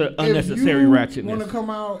 To unnecessary ratchetness. You want to come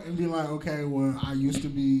out and be like, okay, well, I used to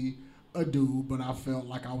be a dude, but I felt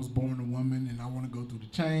like I was born a woman, and I want to go through the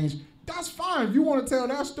change. That's fine. If you want to tell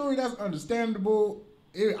that story, that's understandable.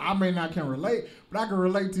 I may not can relate, but I can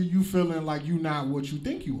relate to you feeling like you not what you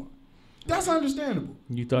think you are. That's understandable.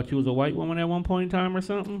 You thought you was a white woman at one point in time or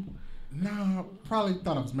something? Nah, probably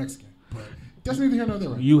thought I was Mexican, but that's neither here nor there.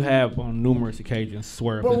 Right? You have on numerous occasions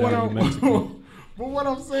swear that you're Mexican. But what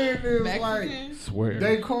I'm saying is, Mexican? like, Swear.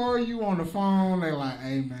 They call you on the phone. They like,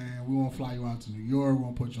 hey, man, we want to fly you out to New York. We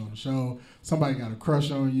want to put you on the show. Somebody got a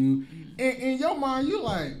crush on you. And in your mind, you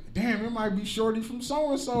like, damn, it might be Shorty from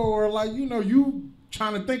so-and-so. Or, like, you know, you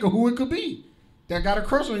trying to think of who it could be that got a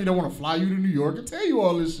crush on you that want to fly you to New York and tell you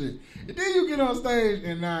all this shit. And then you get on stage,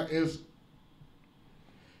 and now it's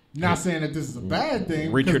not saying that this is a bad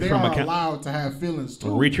thing, because they are allowed to have feelings,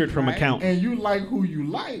 too. Richard from Account. And you like who you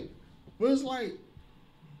like. But it's like,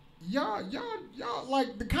 y'all,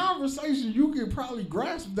 like the conversation, you could probably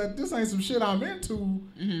grasp that this ain't some shit I'm into,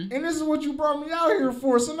 and this is what you brought me out here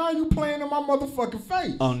for. So now you playing in my motherfucking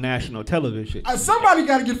face on national television. Somebody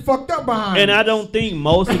got to get fucked up behind. And this. I don't think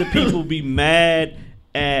most of the people be mad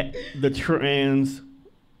at the trans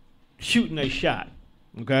shooting a shot.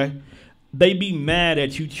 Okay, they be mad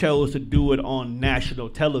that you chose to do it on national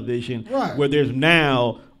television, right, where there's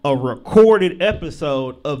now a recorded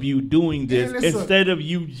episode of you doing this instead of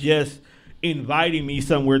you just inviting me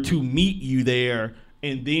somewhere to meet you there,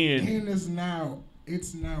 and then and it's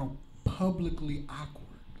now publicly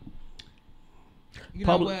awkward. You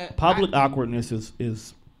know what? Public awkwardness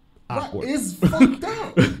is awkward. Right, it's fucked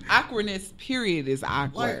up. Awkwardness, period, is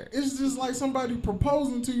awkward. Like, it's just like somebody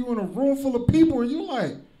proposing to you in a room full of people, and you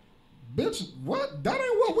like, bitch, what? That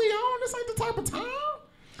ain't what we on. This ain't the type of time.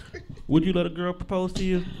 Would you let a girl propose to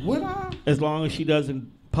you? Would I? As long as she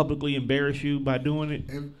doesn't publicly embarrass you by doing it?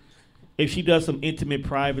 If she does some intimate,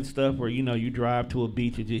 private stuff where, you know, you drive to a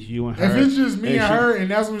beach and just you and her. If it's just me and her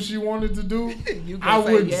and that's what she wanted to do, I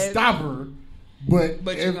wouldn't stop her. But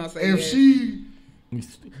if she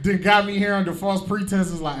then got me here under false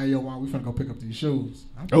pretenses, like, hey, yo, why we finna go pick up these shoes?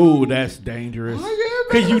 Oh, that's dangerous. Oh,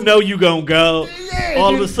 because you know you gonna go. Yeah,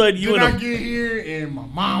 all of a sudden you I get here and my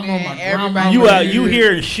mama, my grandma. You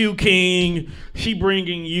here in Shoe King. She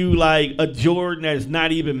bringing you like a Jordan that's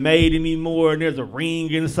not even made anymore, and there's a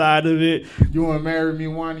ring inside of it. You want to marry me,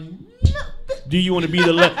 Wani? Do you want to be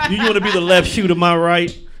the left? Do you want to be the left shoe to my right?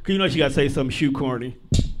 Because you know she got to say something shoe corny.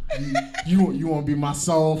 You want to be my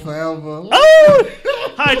soul forever? Oh,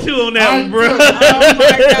 high two on that one, bro. Oh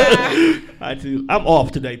my God. High two. I'm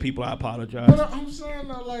off today, people. I apologize. But I'm saying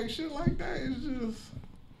that, like, shit like that is just.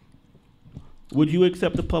 Would you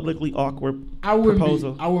accept a publicly awkward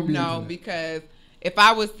proposal? I wouldn't be. No, because if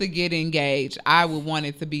I was to get engaged, I would want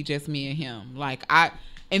it to be just me and him.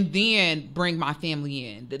 And then bring my family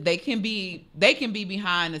in. They can be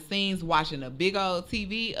behind the scenes watching a big old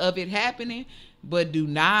TV of it happening, but do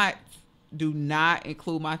not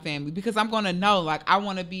include my family, because I'm going to know, like, I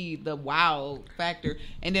want to be the wow factor.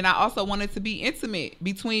 And then I also want it to be intimate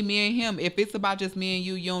between me and him. If it's about just me and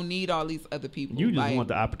you, you don't need all these other people. You just want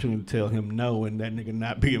the opportunity to tell him no and that nigga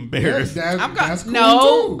not be embarrassed. That's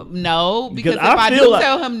cool too. No, because if I do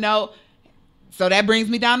tell him no, so that brings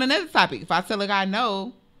me down to another topic. If I tell a guy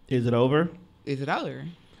no, is it over? Is it over?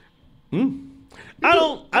 I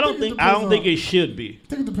don't think it should be. I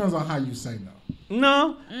think it depends on how you say no.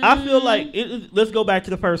 No, I feel like let's go back to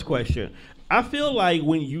the first question. I feel like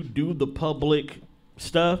when you do the public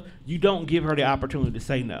stuff, you don't give her the opportunity to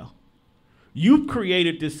say no. You've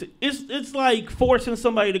created this. It's like forcing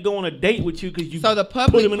somebody to go on a date with you because you. So the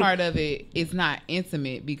public part of it is not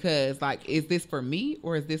intimate, because, like, is this for me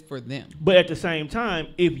or is this for them? But at the same time,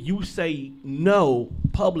 if you say no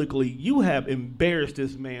publicly, you have embarrassed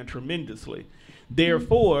this man tremendously.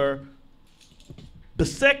 Therefore, the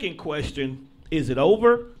second question, is it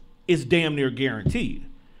over? Is damn near guaranteed.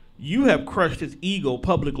 You have crushed his ego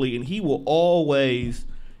publicly, and he will always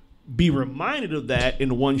be reminded of that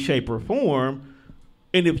in one shape or form.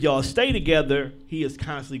 And if y'all stay together, he is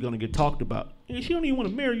constantly going to get talked about. And she don't even want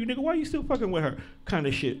to marry you, nigga. Why you still fucking with her? Kind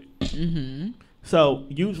of shit. Mm-hmm. So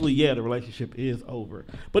usually, yeah, the relationship is over.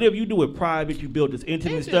 But if you do it private, you build this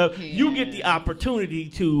intimate stuff, you get the opportunity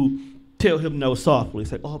to tell him no softly.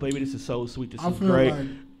 It's like, oh, baby, this is so sweet. This is great. Like,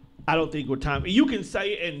 I don't think we're time. You can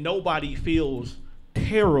say it and nobody feels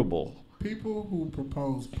terrible. People who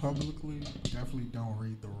propose publicly definitely don't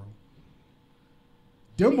read the room.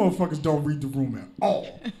 Them motherfuckers don't read the room at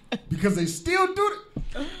all, because they still do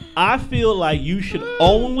it. I feel like you should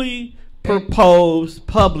only propose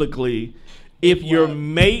publicly if your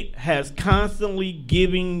mate has constantly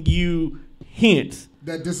giving you hints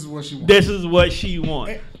that this is what she wants. This is what she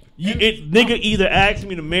wants. Nigga either ask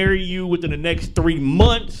me to marry you within the next 3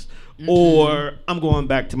 months, or I'm going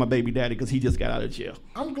back to my baby daddy because he just got out of jail.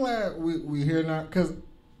 I'm glad we here now because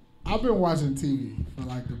I've been watching TV for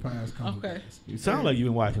like the past couple days. You sound like you've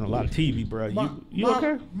been watching a lot of TV, bro. You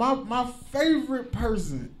okay? My favorite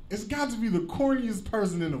person, it's got to be the corniest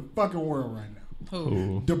person in the fucking world right now.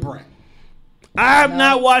 Who? The Brat. I have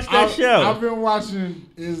not watched that show. I've been watching.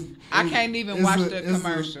 I can't even watch the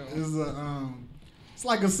commercial. It's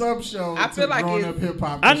like a sub show. I feel like Grown Up Hip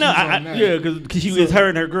Hop. I know. Yeah, because she was her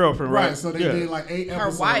and her girlfriend, right? Right. So they did like 8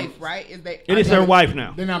 episodes. Her wife, right? It is her wife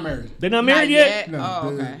now. They're not married. They're not married yet. No. Oh,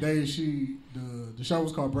 okay. The show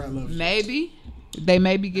was called Brat Love. Maybe they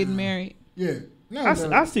may be getting married. Yeah. No,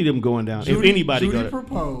 I see them going down. Judy, if anybody Judy got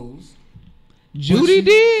proposed. Judy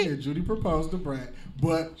did. Yeah, Judy proposed to Brat,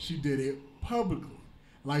 but she did it publicly.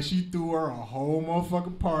 Like she threw her a whole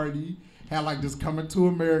motherfucking party. Had like this Coming to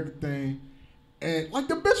America thing. And like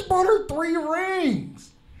the bitch bought her 3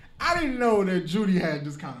 rings. I didn't know that Judy had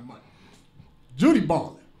this kind of money. Judy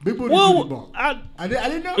balling. Big booty Judy balling. I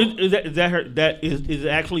didn't know. Is that her? Is it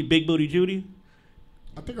actually Big Booty Judy?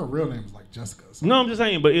 I think her real name is like Jessica. No, I'm just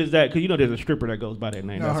saying. But is that because you know there's a stripper that goes by that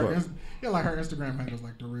name? No, That's like her Instagram handle is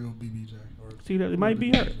like the real BBJ. See that it might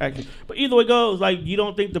be her actually. But either way it goes, like you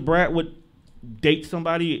don't think the Brat would date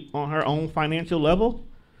somebody on her own financial level?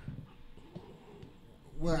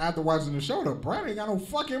 Well, after watching the show, the Brat ain't got no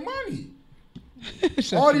fucking money.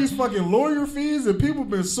 All these fucking lawyer fees and people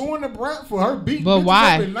been suing the Brat for her beating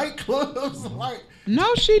bitches up in nightclubs. Like,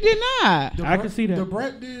 no, she did not. I can see that. The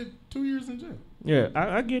Brat did 2 years in jail. Yeah,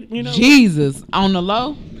 I get it, you know. Jesus, on the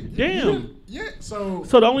low. Damn. Yeah. So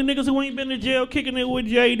the only niggas who ain't been to jail kicking it with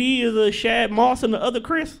JD is Shad Moss and the other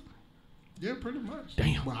Chris. Yeah, pretty much.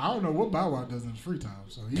 Damn. Well, I don't know what Bow Wow does in his free time,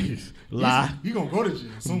 so he's lie. He gonna go to jail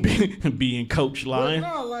soon. Being coach lying.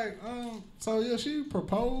 But no, like, so yeah, she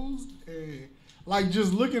proposed, and like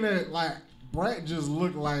just looking at like Brat just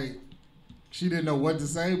looked like she didn't know what to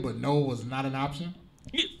say, but no was not an option.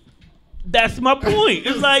 Yeah, that's my point.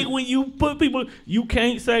 It's like when you put people, you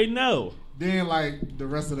can't say no. Then, like, the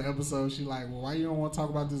rest of the episode, she like, well, why you don't want to talk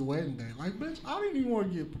about this wedding day? Like, bitch, I didn't even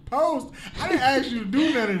want to get proposed. I didn't ask you to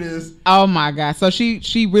do none of this. Oh, my God. So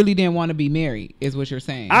she really didn't want to be married, is what you're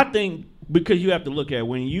saying. I think because you have to look at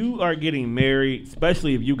when you are getting married,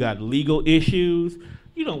 especially if you got legal issues,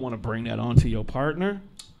 you don't want to bring that onto your partner.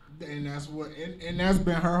 And that's what, and that's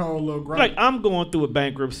been her whole little gripe. Like, I'm going through a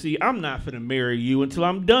bankruptcy. I'm not finna marry you until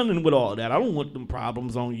I'm done with all that. I don't want them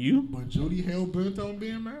problems on you. But Judy hell bent on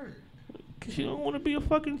being married. Cause you don't want to be a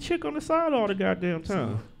fucking chick on the side all the goddamn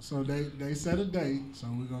time. So they set a date. So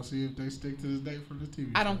we're gonna see if they stick to this date for the TV.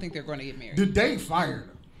 I don't think they're going to get married. The date fired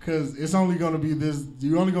them because it's only gonna be this.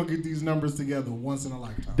 You're only gonna get these numbers together once in a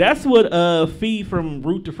lifetime. That's what Fee from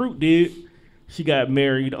Root to Fruit did. She got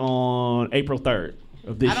married on April 3rd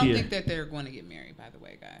of this year. I don't think that they're going to get married. By the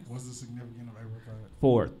way, guys. What's the significance of April 3rd?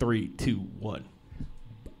 4, 3, 2, 1.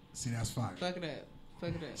 See, that's fire. Fuck it up.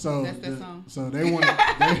 So that's that song. So they want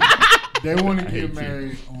they want to get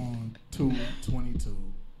married on 2/22/22.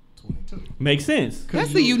 Makes sense.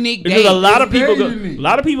 That's a unique date. Because a lot of people unique. a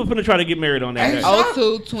lot of people finna try to get married on that day.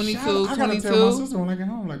 22, I gotta tell my sister when I get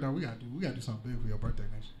home, like, no, we gotta do something big for your birthday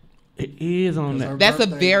next year. It is on that. That's a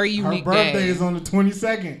very unique day. Her birthday day. is on the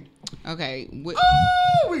 22nd. Okay.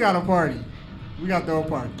 Oh, we got a party. We got to throw a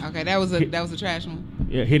party. Okay, that was a trash one.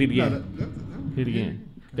 Yeah, hit it again. Hit it again.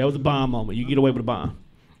 That was a bomb moment. You get away with a bomb.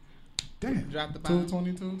 Damn. Drop the bomb.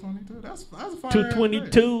 2/22/22. That's a fire.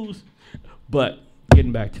 2/22s. But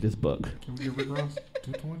getting back to this book. Can we get Rick Ross?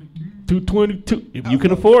 2/22. 2/22. If you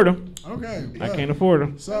can afford them. Okay. I can't afford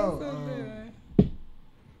them. So,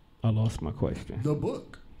 I lost my question. the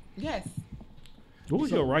book. Yes. What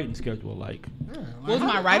was your writing schedule like? Yeah, like, What was my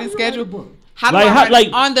how writing you write a schedule? book? How Like, do I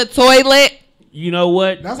write on the toilet? You know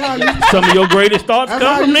what? That's how you. Some of your greatest thoughts That's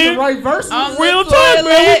how come from you there. write verses. Real time, man.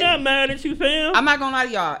 We're not mad at you, fam. I'm not gonna lie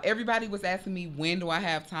to y'all. Everybody was asking me when do I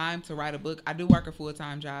have time to write a book. I do work a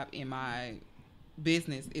full-time job, and my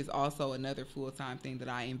business is also another full-time thing that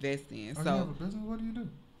I invest in. Oh, you So have a business? What do you do?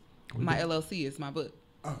 my LLC is my book.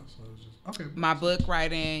 Oh, so it's just okay. My book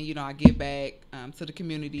writing, you know, I give back to the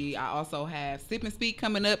community. I also have SIP&SPEAK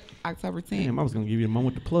coming up October 10th. Damn, I was gonna give you a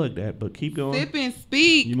moment to plug that, but keep going.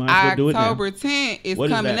 SIP&SPEAK You might as well do it now. October 10th is What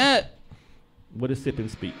is coming that? up. What is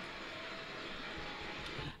SIP&SPEAK?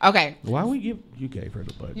 Okay. Why we give you gave her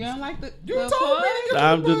the button? You don't like the You the told me to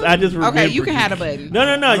pause? give I just remember. Okay, you can have the button. No,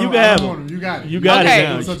 you can I have don't it. want him. You got it. You got Okay. it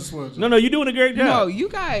now. Such a swell job. No, you're doing a great No, job. you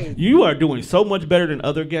guys. You are doing so much better than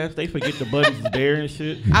other guests. They forget the buttons is there and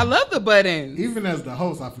shit. I love the buttons. Even as the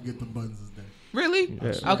host, I forget the buttons is there. Really?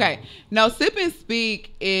 Yeah. Okay. No, Sip and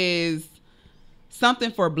Speak is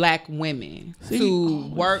something for black women to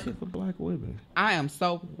work. Shit for black women. I am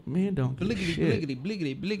so Men don't give bliggity, shit.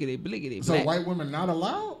 bliggity. So black. white women not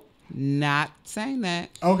allowed? Not saying that.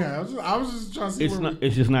 Okay, I was just trying to see.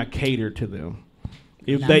 It's just not catered to them.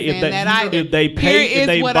 If Not they saying that either. if they Here pay is if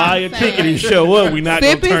they what buy I'm a ticket saying. and show up, we're not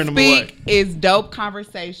gonna Sip turn and them away. Speak is dope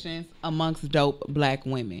conversations amongst dope black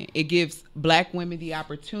women. It gives black women the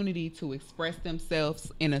opportunity to express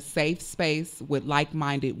themselves in a safe space with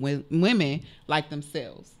like-minded women like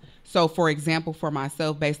themselves. So, for example, for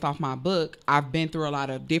myself, based off my book, I've been through a lot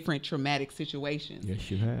of different traumatic situations. Yes,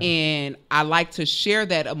 you have. And I like to share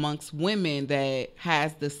that amongst women that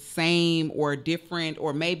has the same or different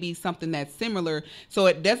or maybe something that's similar. So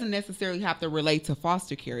it doesn't necessarily have to relate to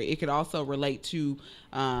foster care. It could also relate to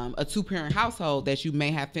a two-parent household that you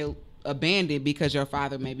may have felt abandoned because your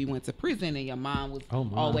father maybe went to prison and your mom was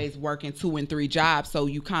always working 2 and 3 jobs. So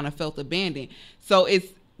you kind of felt abandoned. So it's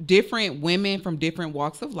different women from different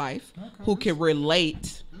walks of life who can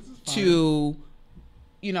relate to,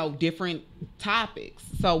 you know, different topics.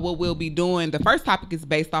 So what we'll be doing, the first topic is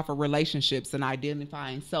based off of relationships and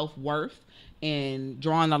identifying self-worth and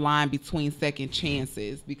drawing the line between second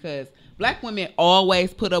chances, because black women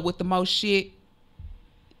always put up with the most shit,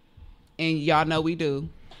 and y'all know we do.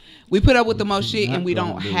 We put up with the most shit and we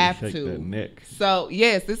don't have to. So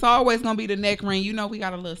yes, it's always gonna be the neck ring. You know, we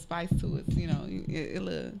got a little spice to it. You know, a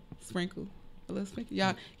little sprinkle,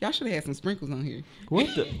 Y'all should have had some sprinkles on here. What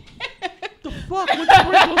the fuck? What the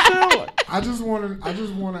sprinkles sound like? I just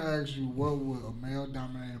want to ask you, what would a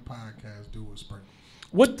male-dominated podcast do with sprinkles?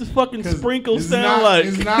 What the fucking 'Cause sprinkles it's sound not- like?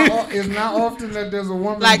 It's not often that there's a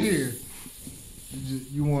woman Like- here.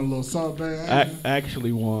 You want a little salt bath?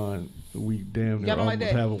 Actually, one. We damn near Y'all don't like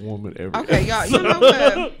almost that? have a woman every Okay, y'all. You know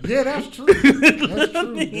what? Yeah, that's true. That's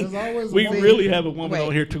true. There's always a We woman. really have a woman Wait.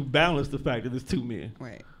 on here to balance the fact that it's 2 men.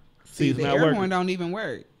 Wait. See, it's the not air working. horn don't even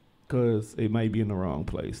work. Because it may be in the wrong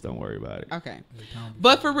place. Don't worry about it. Okay.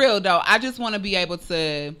 But for real though, I just want to be able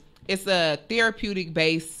to, it's a therapeutic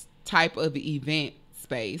based type of event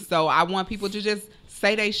space. So I want people to just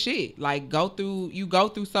say they shit. Like go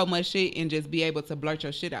through so much shit and just be able to blurt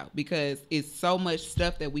your shit out, because it's so much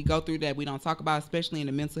stuff that we go through that we don't talk about, especially in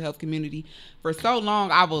the mental health community. For so long,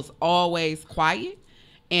 I was always quiet.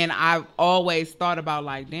 And I've always thought about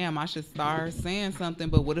like, damn, I should start saying something.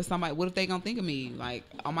 But what if they gonna think of me? Like,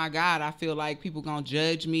 oh my God, I feel like people gonna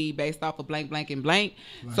judge me based off of blank, blank, and blank.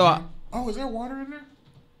 Like, So, oh, is there water in there?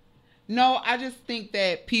 no, I just think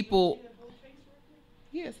that people,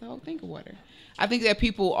 yes, I think of water. I think that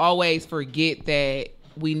people always forget that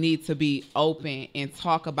we need to be open and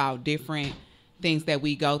talk about different things that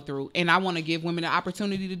we go through. And I want to give women the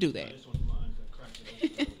opportunity to do that.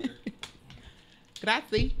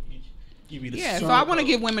 Grazie. Yeah, so I want to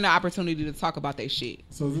give women the opportunity to talk about their shit.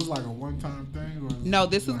 So is this like a one-time thing? Or No,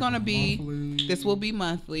 this is like going to a be, monthly? this will be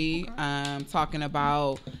monthly, talking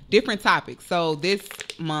about different topics. So this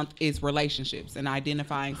month is relationships and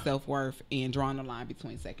identifying self-worth and drawing the line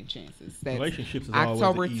between second chances. That's Relationships is October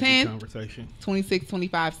always an easy 10th, conversation.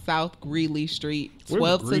 2625 South Greeley Street, Where's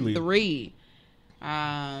 12 Greeley? to 3.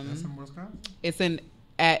 That's in Wisconsin? It's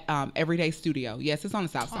at Everyday Studio. Yes, it's on the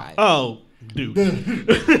south side. Oh, dude.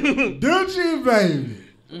 Doochie, baby.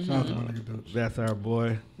 Mm-hmm. Shout out to my nigga Doochie. That's our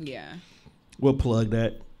boy. Yeah, We'll plug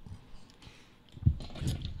that.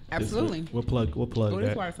 absolutely. We'll plug Oh, this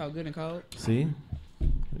that. water's so good and cold. See?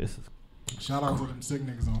 This is Shout out to them sick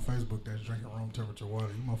niggas on Facebook that's drinking room temperature water.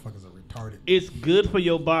 You motherfuckers are retarded. it's good for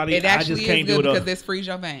your body. It I actually just is can't good do it all. because this frees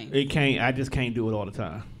your veins. I just can't do it all the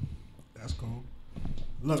time. That's cool.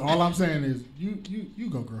 Look, all I'm saying is you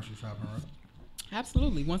go grocery shopping, right?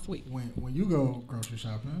 Absolutely, once a week. When you go grocery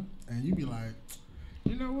shopping and you be like,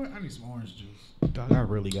 you know what? I need some orange juice. Dog, I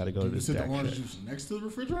really got to go Do to you this sit the Jack orange Shack. juice next to the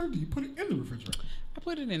refrigerator? Or do you put it in the refrigerator? I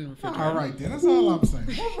put it in the refrigerator. All right, then. That's all I'm saying.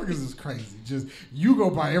 Motherfuckers is crazy. Just you go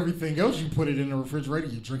buy everything else. You put it in the refrigerator.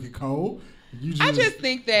 You drink it cold. I just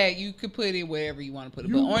think that you could put it wherever you want to put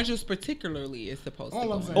it, but You- orange juice particularly is supposed to All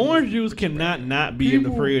go. I'm saying- Orange juice cannot not be in the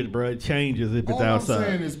People- fridge, bro. It changes if it's all I'm saying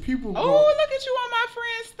outside. is people. Oh, go, look at you on my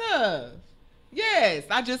friend's stuff. Yes,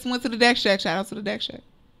 I just went to the Deck Shack. Shout out to the Deck Shack.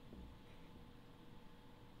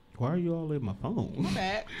 Why are you all in my phone? My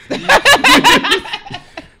bad.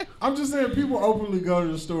 I'm just saying people openly go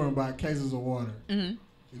to the store and buy cases of water. Mhm.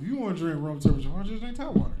 If you want to drink room temperature water, just drink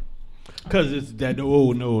tap water. Because it's that.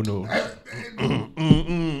 Oh, no.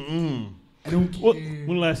 I don't care. When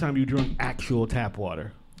the last time you drank actual tap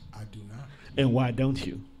water? I do not. And why don't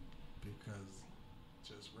you? Because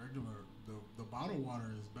just regular, the bottled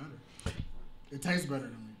water is better. It tastes better to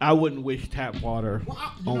me. I wouldn't wish tap water You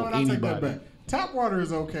know what? I take that anybody. back. Tap water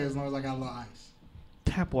is okay as long as I got a little ice.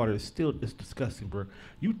 Tap water is still disgusting, bro.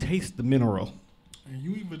 You taste the mineral. And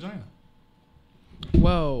you eat vagina.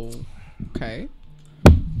 Whoa. Okay.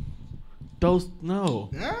 No.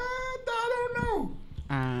 Yeah, I don't know.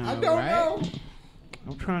 I don't know.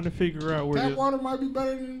 I'm trying to figure out where Tap water might be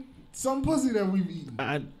better than some pussy that we've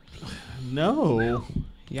eaten. No.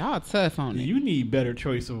 Y'all tough on it. You need better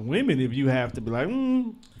choice of women if you have to be like,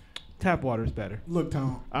 tap water is better. Look,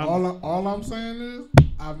 Tom, all I'm saying is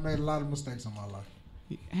I've made a lot of mistakes in my life.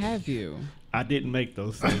 Have you? I didn't make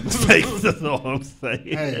those same mistakes. That's all I'm saying.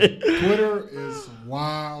 Hey, Twitter is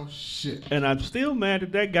wild shit. And I'm still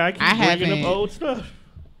mad that guy keeps bringing up old stuff.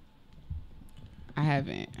 I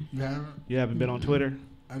haven't. You haven't? You haven't been on Twitter?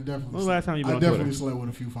 I definitely. When was the last time you been on Twitter? I Twitter? definitely slept with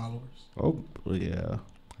a few followers. Oh, yeah.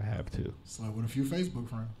 I have to. Slept with a few Facebook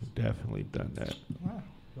friends. Definitely done that. Wow.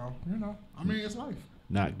 Well, you know, I mean, it's life.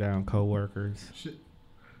 Knock down coworkers. Shit.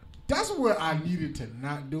 That's what I needed to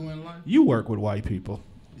not do in life. You work with white people.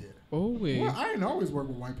 Oh, Well, I ain't always work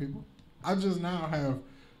with white people. I just now have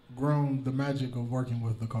grown the magic of working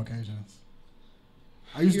with the Caucasians.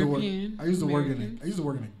 I used to work in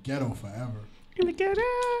the ghetto forever. In the ghetto.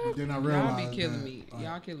 But then I Y'all realized be killing that, me.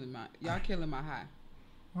 Y'all killing my high.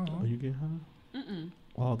 Oh, you get high?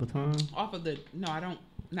 All the time? Off of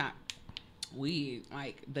not weed,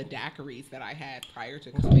 like the daiquiris that I had prior to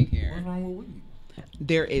What's coming here. What's wrong with weed?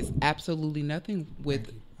 There is absolutely nothing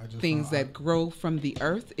with things that grow from the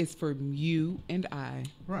earth. Is for you and I.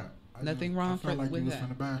 Right. Nothing wrong I felt like with you was that.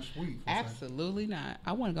 finna bash weed. Absolutely not.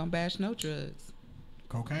 I wasn't gonna bash no drugs.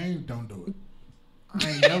 Cocaine, don't do it.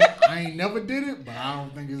 I ain't never did it, but I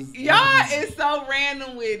don't think it's. Y'all is so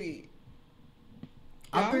random with it.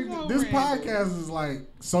 I think this podcast is like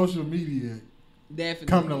social media Definitely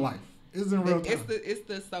come to life. It's in real time. It's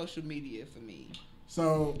the social media for me.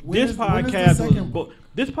 So This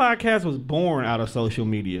podcast was born out of social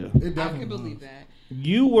media. It I can believe that.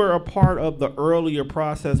 You were a part of the earlier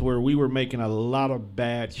process where we were making a lot of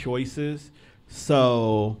bad choices.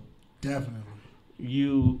 So definitely,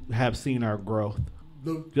 you have seen our growth,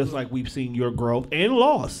 just like we've seen your growth and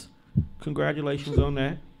loss. Congratulations on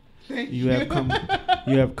that. You have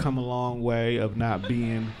come a long way of not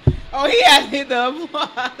being. Oh, he had hit the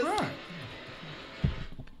applause. Right.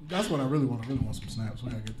 That's what I really want. I really want some snaps.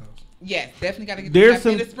 We gotta get those. Yes, definitely gotta get. There's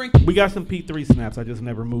some. We got some P3 snaps. I just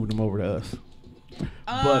never moved them over to us.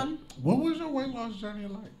 But what was your weight loss journey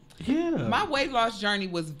like? Yeah, my weight loss journey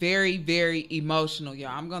was very, very emotional, y'all.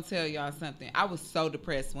 I'm gonna tell y'all something. I was so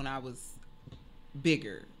depressed when I was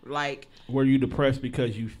bigger. Like, were you depressed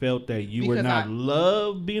because you felt that you were not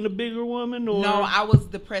loved being a bigger woman, or no? I was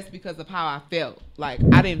depressed because of how I felt. Like,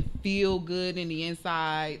 I didn't feel good in the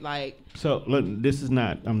inside. Like, so look, this is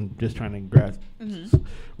not. I'm just trying to grasp.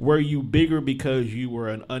 Were you bigger because you were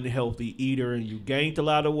an unhealthy eater and you gained a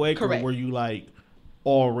lot of weight, correct, or were you like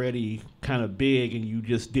already kind of big and you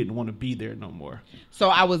just didn't want to be there no more? So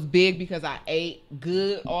I was big because I ate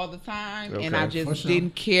good all the time, and I just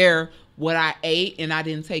didn't care what I ate, and I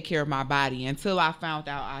didn't take care of my body until I found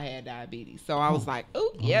out I had diabetes. So I was like,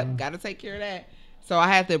 oh, yep, got to take care of that. So I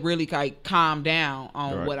had to really like calm down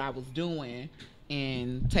on what I was doing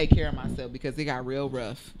and take care of myself because it got real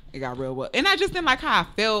rough. And I just didn't like how I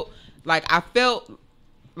felt. Like, I felt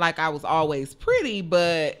like I was always pretty,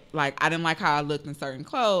 but like I didn't like how I looked in certain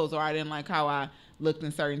clothes, or I didn't like how I looked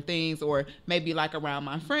in certain things, or maybe like around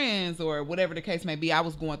my friends, or whatever the case may be. I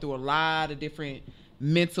was going through a lot of different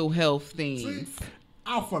mental health things. See,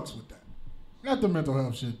 I fucks with that. Not the mental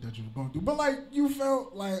health shit that you were going through, but like you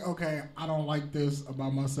felt like, okay, I don't like this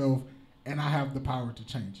about myself, and I have the power to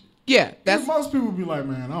change it. Yeah, that's most people be like,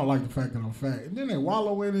 man, I don't like the fact that I'm fat, and then they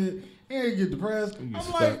wallow in it and they get depressed. I'm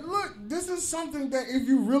like, look, this is something that if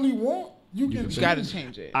you really want, you can. You got to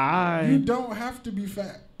change it. You don't have to be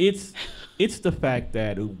fat. It's the fact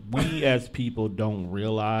that we as people don't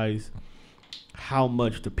realize how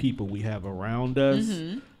much the people we have around us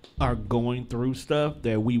are going through stuff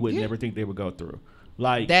that we would never think they would go through.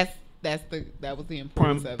 Like that was the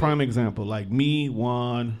importance of it. Prime example, like me,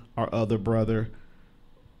 Juan, our other brother,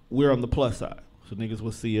 we're on the plus side. So niggas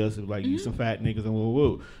will see us and like, you some fat niggas and woo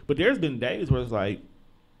woo. But there's been days where it's like,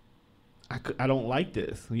 I don't like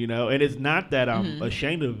this, you know? And it's not that I'm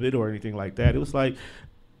ashamed of it or anything like that. It was like,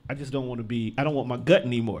 I just don't want to be, I don't want my gut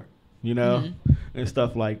anymore, you know? And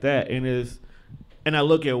stuff like that. And And I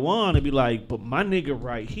look at Juan and be like, but my nigga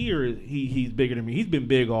right here, he's bigger than me. He's been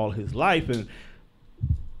big all his life. And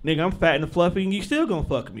nigga, I'm fat and fluffy and you still gonna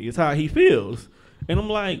fuck me. It's how he feels. And I'm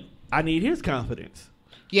like, I need his confidence.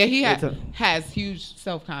 Yeah, he has huge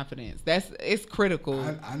self-confidence. It's critical.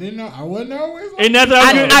 I didn't know. I wasn't always. And that's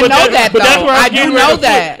I know that, though. I do know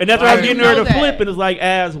that. And that's why I'm getting ready to flip. And it's like,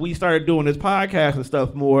 as we started doing this podcast and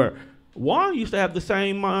stuff more, Juan used to have the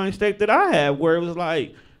same mind state that I had, where it was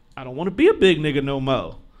like, I don't want to be a big nigga no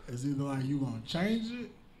more. It's either like you gonna change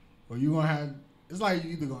it, or you gonna have. It's like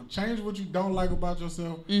you either gonna change what you don't like about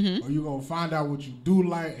yourself, or you gonna find out what you do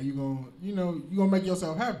like, and you gonna make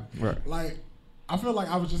yourself happy. Right. Like, I feel like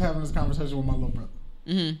I was just having this conversation with my little brother,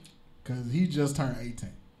 because he just turned 18,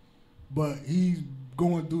 but he's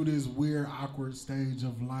going through this weird, awkward stage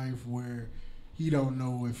of life where he don't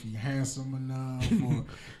know if he handsome enough, or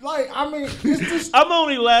like, I mean, it's just. I'm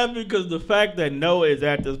only laughing because the fact that Noah is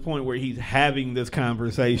at this point where he's having this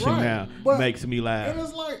conversation now makes me laugh. And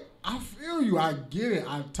it's like, I feel you, I get it,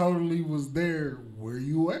 I totally was there where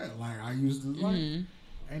you at. Like, I used to like.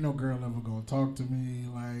 Ain't no girl ever gonna talk to me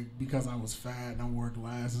like because I was fat and I wore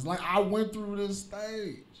glasses. Like, I went through this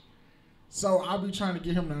stage, so I be trying to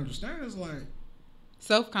get him to understand. It's like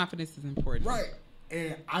self-confidence is important, right?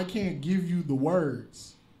 And I can't give you the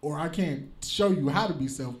words, or I can't show you how to be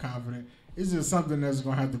self-confident. It's just something that's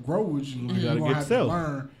gonna have to grow with you. Like, you're gonna have to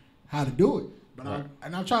learn how to do it. But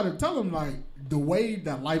I try to tell him, like, the way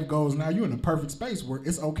that life goes now, you're in a perfect space where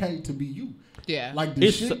it's okay to be you. Yeah, like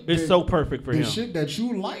it's so perfect for him. The shit that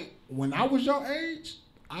you like when I was your age,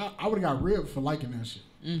 I would have got ribbed for liking that shit.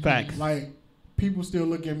 Facts. Like, people still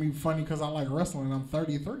look at me funny because I like wrestling and I'm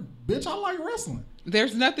 33. Bitch, I like wrestling.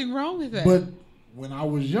 There's nothing wrong with that. But when I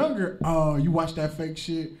was younger, you watch that fake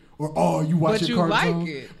shit, or you watch your cartoon. Like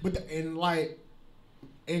it. But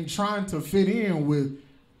and trying to fit in with,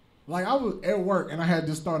 like, I was at work and I had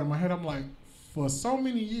this thought in my head. I'm like, for so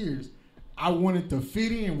many years, I wanted to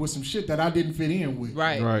fit in with some shit that I didn't fit in with.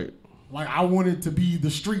 Right. Like, I wanted to be the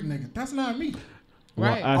street nigga. That's not me.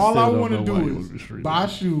 Right. Well, all I want to do is buy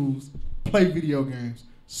shoes, play video games,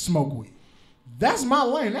 smoke weed. That's my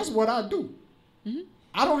lane. That's what I do.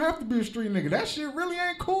 I don't have to be a street nigga. That shit really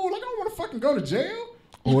ain't cool. Like, I don't want to fucking go to jail.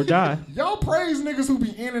 Or die. Y'all praise niggas who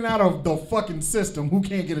be in and out of the fucking system who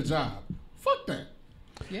can't get a job. Fuck that.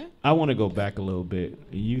 Yeah. I want to go back a little bit.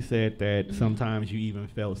 You said that sometimes you even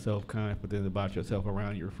felt self-confident about yourself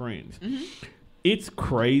around your friends. It's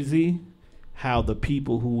crazy how the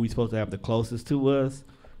people who we supposed to have the closest to us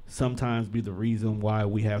sometimes be the reason why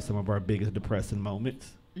we have some of our biggest depressing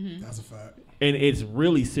moments. That's a fact. And it's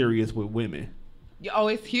really serious with women. Oh,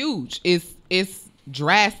 it's huge. It's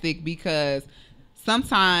drastic because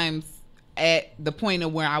sometimes at the point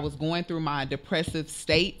of where I was going through my depressive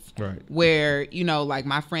states, where, you know, like,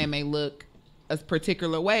 my friend may look a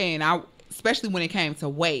particular way, and I, especially when it came to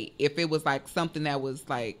weight, if it was like something that was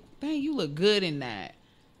like, dang, you look good in that,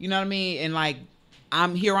 you know what I mean? And like, I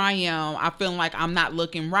am, I feel like I'm not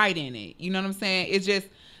looking right in it. You know what I'm saying? It's just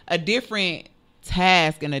a different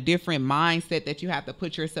task and a different mindset that you have to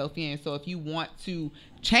put yourself in. So if you want to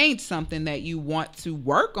change something that you want to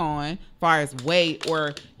work on, as far as weight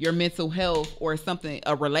or your mental health or something,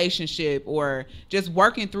 a relationship, or just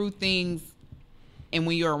working through things, and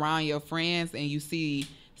when you're around your friends and you see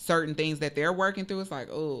certain things that they're working through, it's like,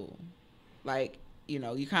 oh, like, you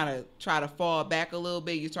know, you kind of try to fall back a little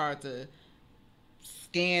bit. You try to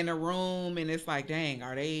scan the room, and it's like, dang,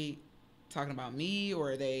 are they talking about me,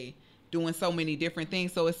 or are they doing so many different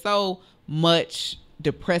things? So it's so much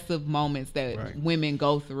depressive moments that women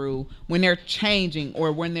go through when they're changing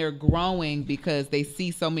or when they're growing, because they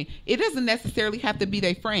see so many. It doesn't necessarily have to be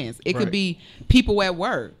their friends. It could be people at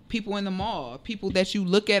work, people in the mall, people that you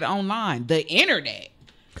look at online, the internet.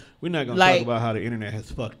 We're not going to talk about how the internet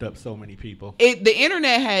has fucked up so many people. The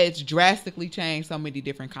internet has drastically changed so many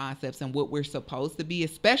different concepts and what we're supposed to be,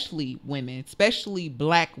 especially women, especially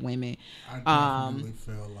black women. I definitely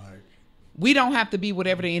feel like we don't have to be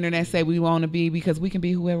whatever the internet say we want to be, because we can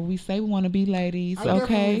be whoever we say we want to be, ladies. I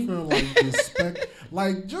definitely feel like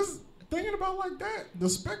like, just thinking about like that, the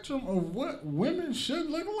spectrum of what women should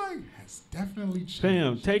look like has definitely changed.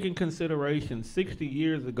 Fam, take in consideration, 60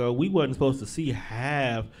 years ago, we wasn't supposed to see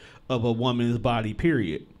half of a woman's body,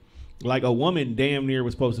 period. Like, a woman damn near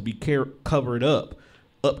was supposed to be covered up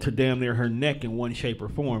to damn near her neck in one shape or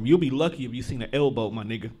form. You'll be lucky if you seen an elbow, my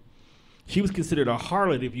nigga. She was considered a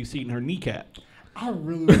harlot if you seen her kneecap. I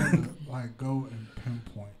really want to like go and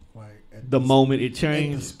pinpoint like at the moment it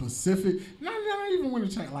changed. The specific, not even when it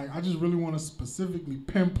changed. Like, I just really want to specifically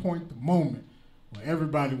pinpoint the moment when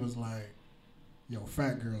everybody was like, "Yo,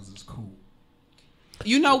 fat girls is cool."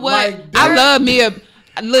 You know what? Like, I love me a.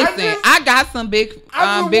 Listen, I got some bigger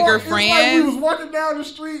It's friends. like we was walking down the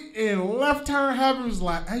street and left turn happened. Was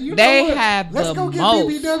like, hey, you They know what? have Let's the go get most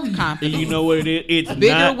BBW. confidence. And you know what it is? It's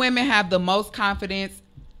Bigger not, women have the most confidence.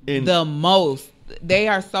 and The most. They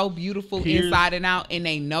are so beautiful Here's- inside and out, and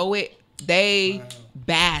they know it. They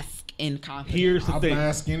bask in confidence. here's the I thing.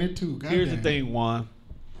 bask in it too. Here's the Goddamn. thing, Juan.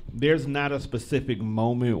 There's not a specific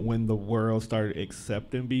moment when the world started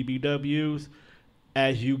accepting BBWs.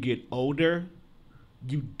 As you get older,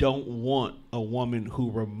 you don't want a woman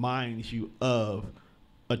who reminds you of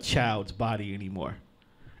a child's body anymore.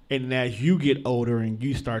 And as you get older and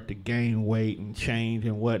you start to gain weight and change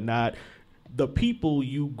and whatnot, the people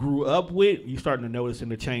you grew up with, you starting to notice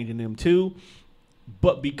the change in them too.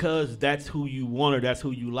 But because that's who you want or that's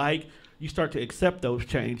who you like, you start to accept those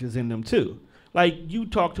changes in them too. Like, you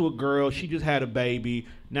talk to a girl, she just had a baby.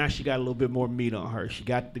 Now she got a little bit more meat on her. She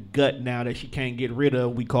got the gut now that she can't get rid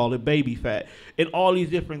of. We call it baby fat. And all these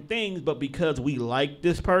different things, but because we like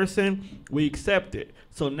this person, we accept it.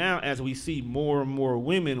 So now as we see more and more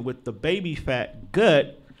women with the baby fat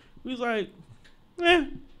gut, we was like,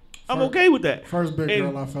 I'm okay with that. First big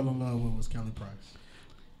And- girl I fell in love with was Kelly Price.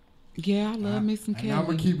 Yeah, I love me some And I'm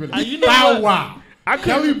Kelly. gonna keep it. You know Bow what? Wow. I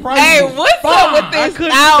Kelly couldn't, Price. Hey, was what's fine. up with this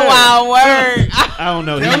couldn't Bow say. Wow word? I don't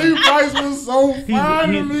know. Kelly Price was so fine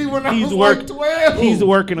to he's- me when I he's was work- like 12. He's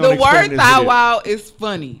working on The word expanding Bow his- Wow is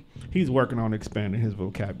funny. He's working on expanding his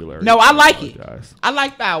vocabulary. No, I like it. Apologize. I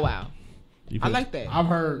like Bow Wow. You I feel- like that. I've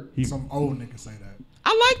heard some old niggas say that.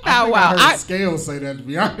 I like I Bow think Wow. I heard Scales say that, to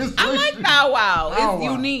be honest. I with like you. Bow Wow. Bow It's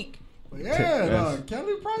Wow. unique. But yeah, That's-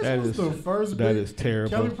 Kelly Price that was is- the first. that big, is terrible.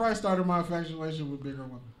 Kelly Price started my infatuation with bigger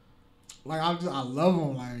women. Like I love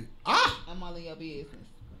them. Like I'm all in your business.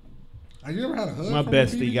 have you ever had a hug? My from a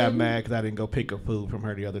bestie got BBW? mad because I didn't go pick up food from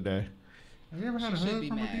her the other day. Have you ever had a She should hug be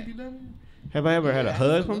from a mad. BBW? Have I ever had a Yeah,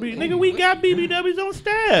 hug from absolutely. BBW? Nigga, we got BBWs on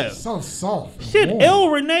staff. So soft. and Shit, warm. El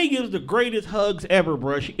Renee gives the greatest hugs ever,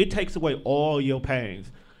 bro. It takes away all your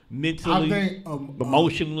pains. I Mentally, think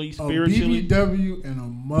emotionally, a spiritually. BBW and a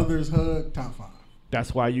mother's hug, top 5.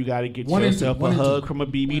 That's why you got to get One and yourself two, one a and hug two. from a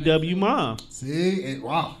BBW mom. See,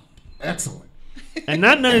 wow, excellent. And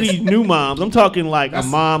not none of these new moms. I'm talking like a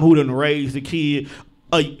mom who done raised a kid.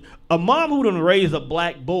 A mom who done raised a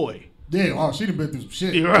black boy. Yeah, she done been through some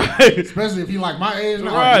shit. You're right. Especially if he like my age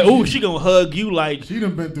now. Right. Ooh, she gonna hug you like She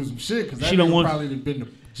done been through some shit because that She done nigga want- probably done been to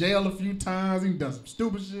jail a few times. He done some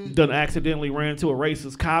stupid shit. done accidentally ran into a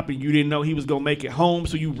racist cop and you didn't know he was gonna make it home,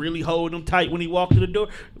 so you really hold him tight when he walked to the door.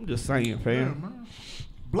 I'm just saying, Yeah, fam. man.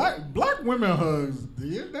 Black women hugs.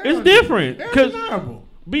 It's different, They're 'cause- undeniable.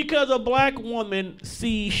 Because a black woman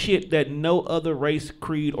sees shit that no other race,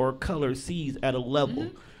 creed, or color sees at a level.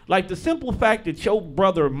 Like the simple fact that your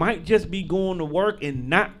brother might just be going to work and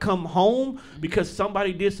not come home because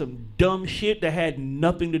somebody did some dumb shit that had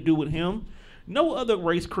nothing to do with him. No other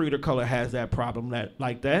race, creed, or color has that problem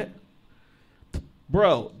like that.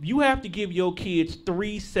 Bro, you have to give your kids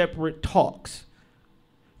 3 separate talks.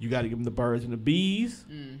 You got to give them the birds and the bees.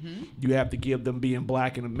 You have to give them being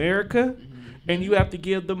black in America. And you have to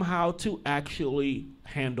give them how to actually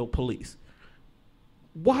handle police.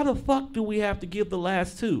 Why the fuck do we have to give the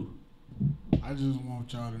last 2? I just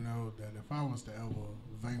want y'all to know that if I was to ever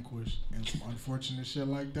vanquish in some unfortunate shit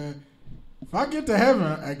like that, if I get to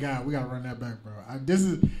heaven, hey God, we gotta run that back, bro.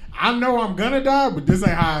 I know I'm gonna die, but this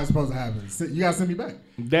ain't how it's supposed to happen. You gotta send me back.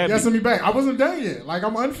 You gotta send me back. I wasn't done yet. Like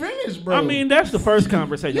I'm unfinished, bro. I mean, that's the first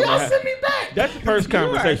conversation you I'm gotta gonna send have. me back. That's the first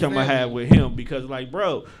conversation I'm gonna have with him because, like,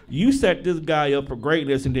 bro, you set this guy up for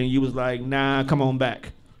greatness, and then you was like, nah, come on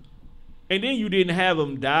back, and then you didn't have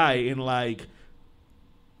him die in like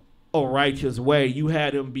a righteous way. You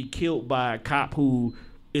had him be killed by a cop who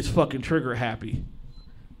is fucking trigger happy.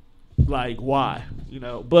 Like, why? You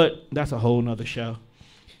know, but that's a whole nother show.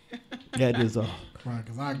 That is a Right,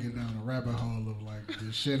 because I get down a rabbit hole of like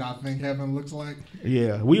the shit I think heaven looks like.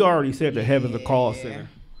 yeah. We already said the heaven's a call center,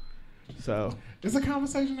 so It's a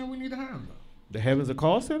conversation that we need to have, though. the heaven's a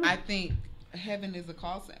call center. I think heaven is a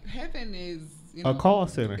call center. Heaven is A call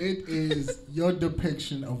center. It is your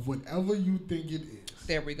depiction of whatever you think it is.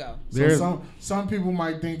 There we go. So some people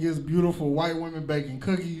might think it's beautiful white women baking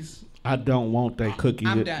cookies. I don't want that cookies.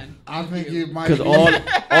 I'm done. I think it might Because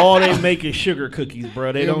be all they make is sugar cookies,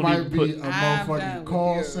 bro. They it don't might even be put. a I'm done motherfucking with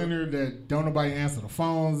call you. center that don't nobody answer the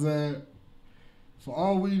phones at. For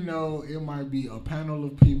all we know, it might be a panel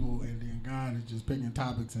of people and then God is just picking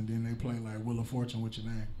topics and then they play like Wheel of Fortune with your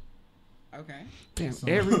name. Okay. Damn, So,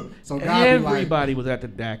 so God be like, everybody was at the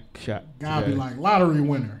DAC shop. God today. be like lottery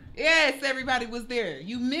winner. Yes, everybody was there.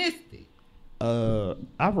 You missed it.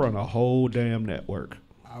 I run a whole damn network.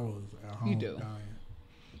 I was at home You do. dying.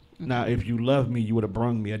 Now, if you love me, you would have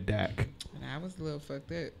brung me a DAC. And I was a little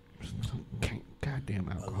fucked up. Goddamn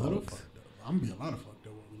A little alcoholics. fucked up. I'm gonna be a lot of fucked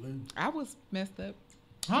up when we leave. I was messed up.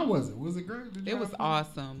 How was it? Was it great? It was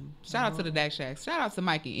awesome. Shout out to the DAC Shacks. Shout out to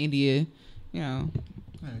Mike in India. You know.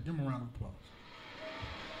 Hey, give him a round of applause.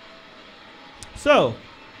 So,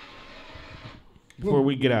 before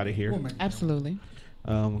we get out of here, We'll make it Absolutely.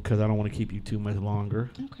 because I don't want to keep you too much longer.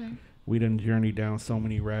 Okay. We done journeyed down so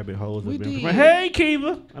many rabbit holes. We of did. information. Hey,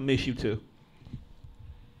 Kiva. I miss you too.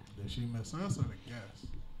 Did she miss us or the guest?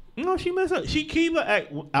 No, she messed up. Kiva.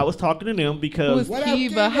 I was talking to them Who because is What up, Kiva?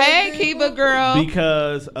 Kiva? Hey, Kiva girl.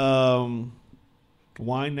 because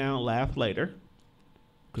Wine Now Laugh Later,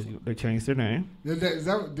 because they changed their name.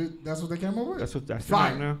 That's what they came up with? That's their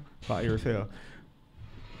Fire. name now. Fire as hell.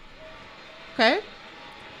 Okay.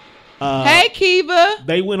 Hey, Kiva.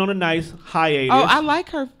 They went on a nice hiatus. Oh, I like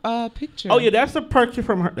her picture. Oh yeah, that's a picture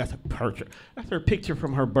from her. That's her picture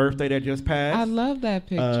from her birthday that just passed. I love that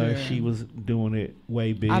picture. She was doing it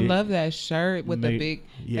way big. I love that shirt with the big.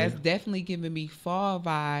 Yeah. That's definitely giving me fall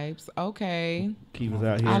vibes. Okay. Kiva's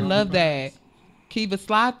out here. I love that. Kiva,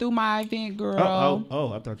 slide through my event, girl.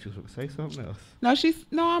 Oh! I thought you was going to say something else.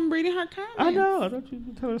 No, I'm reading her comments. I know. I thought you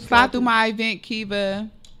were telling us. Slide through my event, Kiva.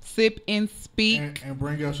 Sip and speak. And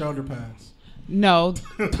bring your shoulder pads. No,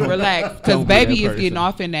 relax, because Don't be baby that is person. getting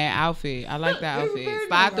off in that outfit. I like that outfit.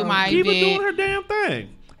 Slide through my Kiva doing event. her damn thing.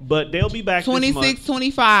 But they'll be back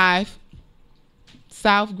 2625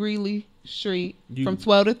 South Greeley Street from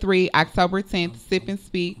 12 to 3, October 10th. Sip and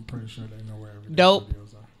speak. I'm pretty sure they know where everything Dope.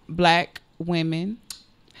 videos are. Black women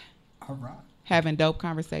All right. having dope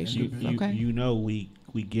conversations. Okay. You know we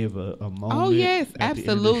give a moment. Oh yes, at the end of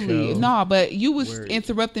the absolutely. show. No, but you was where-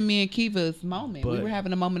 interrupting me and Kiva's moment. We But- were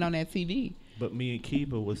having a moment on that TV. But me and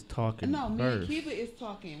Kiva was talking No, me first. and Kiva is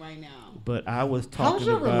talking right now. But I was How's talking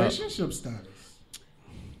your about. relationship status?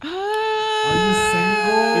 Are you Ah.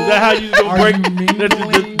 single? Is that how you gonna Are break? you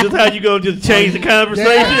mingling? Just how you gonna just change the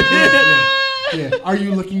conversation? Yeah. Are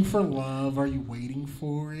you looking for love? Are you waiting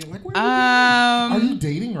for it? Like, what Um, are you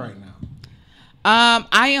dating right now?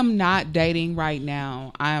 I am not dating right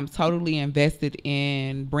now. I am totally invested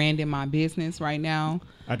in branding my business right now.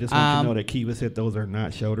 I just want you to know that Kiva said those are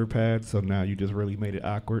not shoulder pads, so now you just really made it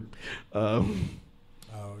awkward. Oh,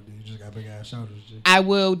 you just got big ass shoulders, G. I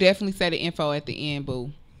will definitely say the info at the end,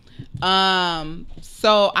 boo.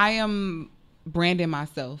 So I am branding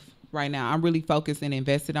myself right now. I'm really focused and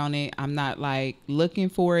invested on it. I'm not like looking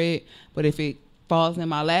for it, but if it falls in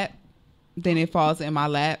my lap, then it falls in my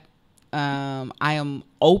lap. I am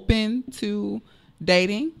open to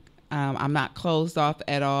dating. I'm not closed off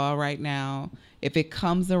at all right now. If it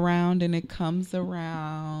comes around and it comes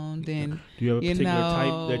around, and Do you have a particular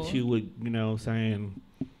know, type that you would, saying,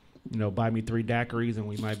 buy me 3 daiquiris and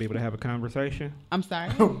we might be able to have a conversation? I'm sorry.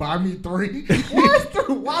 Buy me 3.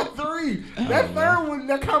 Why 3? That third one,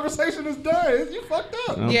 that conversation is done. You fucked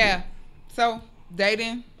up. Yeah. So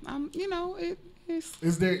dating, it's.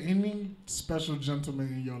 Is there any special gentleman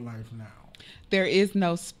in your life now? There is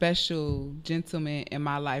no special gentleman in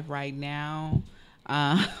my life right now.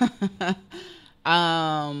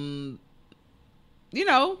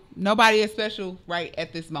 Nobody is special right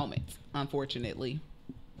at this moment, unfortunately.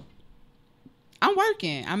 I'm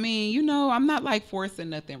working. I mean, I'm not like forcing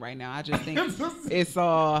nothing right now. I just think it's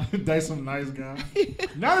all. They some nice guys.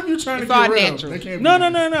 Not if you're trying to It's all get real. natural. They can't No. be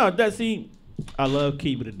nice. I love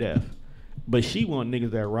Kiva to death, but she want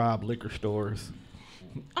niggas that rob liquor stores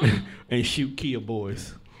and shoot Kia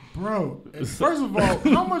boys. Bro, first of all,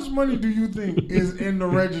 how much money do you think is in the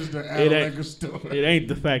register at a liquor store? It ain't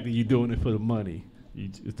the fact that you're doing it for the money.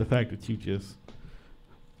 It's the fact that you just.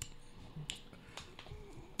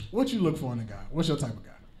 What you look for in a guy? What's your type of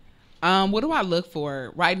guy? What do I look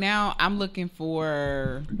for right now? I'm looking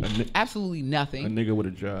for absolutely A nothing. nigga with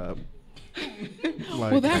a job.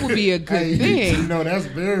 Well, that would be a good thing. No, that's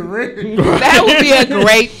very rare. That would be a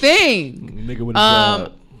great thing. Nigga with a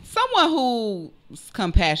job. Someone who's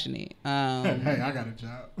compassionate. Hey, I got a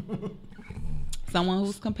job. Someone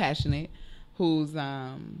who's compassionate, who's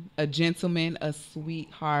a gentleman, a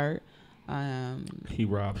sweetheart. He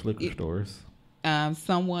robs liquor stores.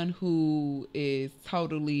 Someone who is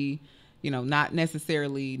totally, not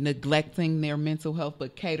necessarily neglecting their mental health,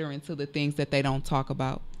 but catering to the things that they don't talk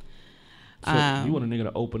about. So you want a nigga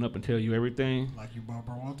to open up and tell you everything? Like you,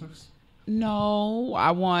 Barbara Walters? No, I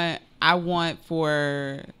want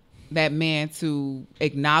for that man to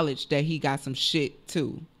acknowledge that he got some shit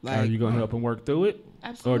too. Like, Are you gonna help him work through it?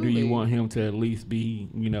 Absolutely. Or do you want him to at least be,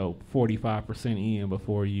 45% in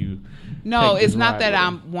before you? No, take it's this not ride that with I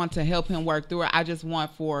him? want to help him work through it. I just want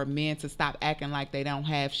for men to stop acting like they don't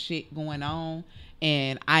have shit going on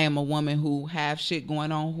and I am a woman who have shit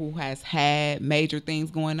going on, who has had major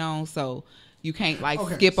things going on. So you can't like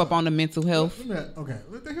skip up on the mental health.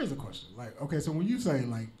 Here's a question. Like, okay, so when you say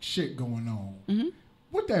like shit going on,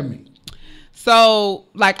 what that mean? So,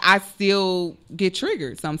 like, I still get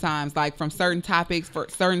triggered sometimes, like from certain topics, for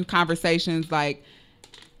certain conversations, like.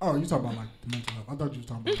 Oh, you talking about like the mental health? I thought you was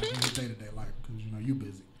talking about like, his day-to-day life because you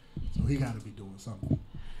busy, so he got to be doing something.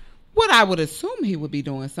 What I would assume he would be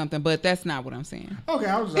doing something, but that's not what I'm saying. Okay,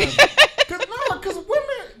 I was just because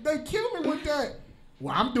women they kill me with that.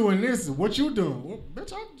 Well, I'm doing this. What you doing? Well,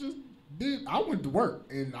 bitch, I just did. I went to work,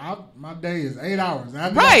 and my day is 8 hours.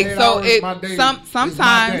 Right. So hours, my day sometimes, is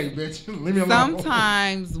my day, bitch. Leave me alone.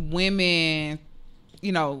 Sometimes women,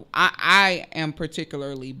 I am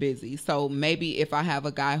particularly busy. So maybe if I have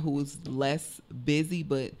a guy who's less busy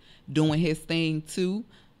but doing his thing too,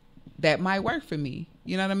 that might work for me.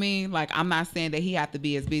 You know what I mean? Like, I'm not saying that he have to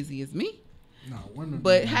be as busy as me. No, women.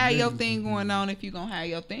 But have your thing going on if you're going to have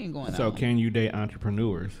your thing going on. So can you date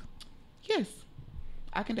entrepreneurs? Yes.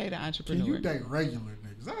 I can date an entrepreneur. Can you date regular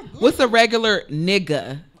niggas? What's a regular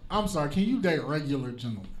nigga? I'm sorry. Can you date regular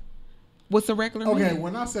gentlemen? What's a regular nigga? nigga?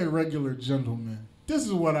 When I say regular gentlemen, this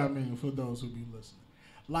is what I mean for those who be listening.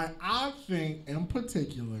 Like, I think in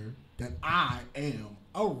particular that I am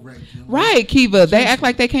a regular. Right, Kiva. Gentleman. They act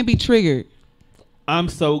like they can't be triggered. I'm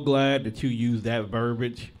so glad that you use that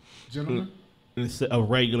verbiage. Gentlemen? A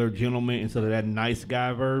regular gentleman instead of that nice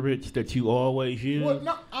guy verbiage that you always use. Well,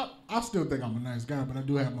 no, I still think I'm a nice guy, but I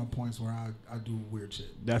do have my points where I do weird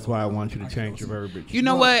shit. That's why I want you to change your verbiage. You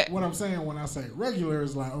know what? What I'm saying when I say regular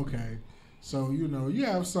is like, okay, so you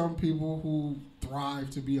have some people who thrive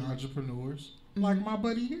to be entrepreneurs, like my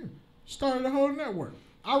buddy here. Started a whole network.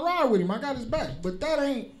 I ride with him. I got his back, but that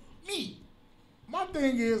ain't me. My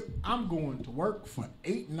thing is, I'm going to work for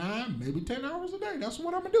 8, 9, maybe 10 hours a day. That's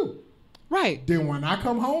what I'm gonna do. Right. Then when I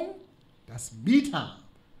come home, that's me time.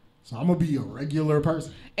 So I'm going to be a regular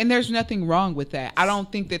person. And there's nothing wrong with that. I don't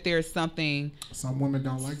think that there's something. Some women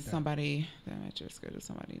don't like that. Somebody that matches good to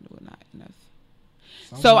somebody who not enough.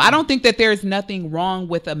 So I don't think that there's nothing wrong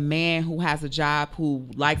with a man who has a job who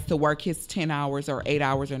likes to work his 10 hours or 8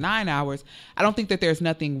 hours or 9 hours. I don't think that there's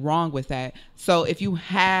nothing wrong with that. So if you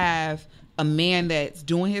have a man that's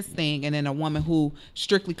doing his thing and then a woman who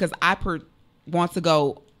strictly, because wants to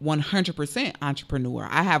go 100% entrepreneur.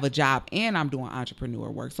 I have a job and I'm doing entrepreneur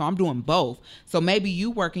work. So I'm doing both. So maybe you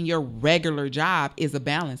working your regular job is a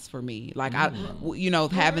balance for me. Like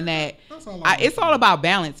having that, it's all about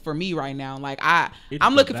balance for me right now. Like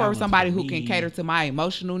I'm looking for somebody who can cater to my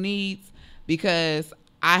emotional needs because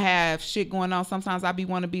I have shit going on. Sometimes I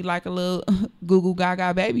want to be like a little goo goo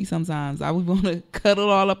gaga baby. Sometimes I would want to cuddle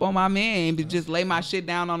all up on my man and just lay my shit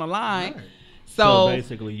down on the line. Right. So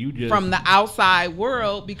basically, you just from the outside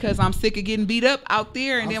world because I'm sick of getting beat up out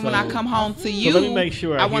there, and then when I come home to you, let me make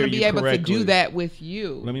sure I want to be able to do that with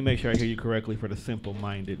you. Let me make sure I hear you correctly for the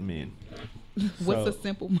simple-minded men. What's a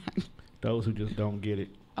simple mind? Those who just don't get it.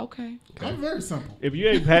 Okay. I'm very simple. If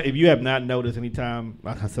you have not noticed any time,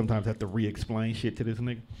 I sometimes have to re-explain shit to this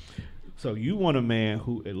nigga. So you want a man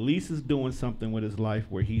who at least is doing something with his life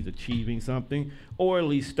where he's achieving something, or at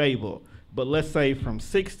least stable. But let's say from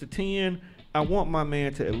 6 to 10. I want my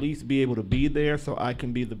man to at least be able to be there so I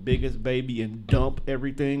can be the biggest baby and dump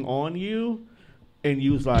everything on you. And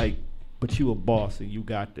you's like, but you a boss and you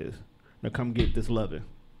got this. Now come get this loving.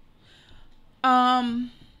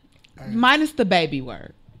 Minus the baby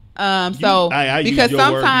word. Because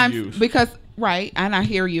sometimes, right, and I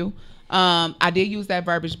hear you. I did use that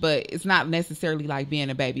verbiage, but it's not necessarily like being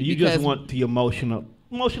a baby. You just want the emotional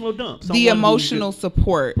dump. The emotional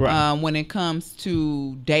support when it comes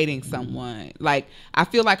to dating someone. Like, I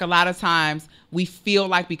feel like a lot of times we feel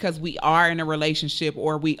like because we are in a relationship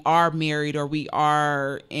or we are married or we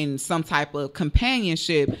are in some type of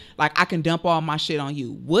companionship, like I can dump all my shit on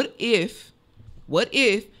you. What if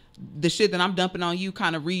the shit that I'm dumping on you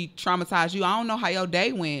kind of re-traumatize you? I don't know how your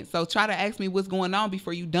day went. So try to ask me what's going on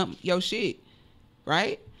before you dump your shit.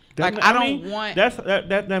 Right? Like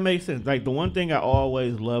that makes sense. Like the one thing I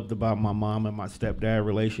always loved about my mom and my stepdad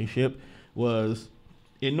relationship was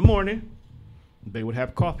in the morning they would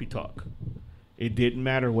have coffee talk. It didn't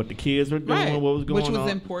matter what the kids were doing, what was going on, which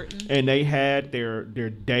was important. And they had their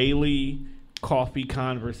daily coffee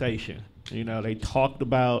conversation. You know, they talked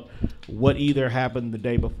about what either happened the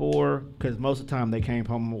day before, because most of the time they came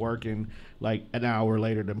home working like an hour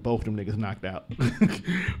later than both of them niggas knocked out.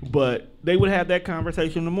 But they would have that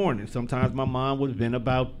conversation in the morning. Sometimes my mom would vent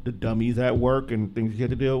about the dummies at work and things he had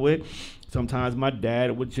to deal with. Sometimes my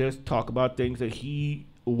dad would just talk about things that he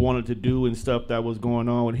wanted to do and stuff that was going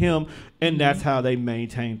on with him, and that's how they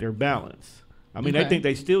maintained their balance. I mean, they think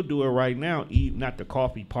they still do it right now, not the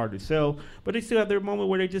coffee part itself, but they still have their moment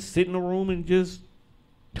where they just sit in a room and just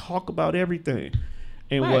talk about everything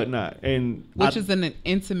and whatnot. And which is an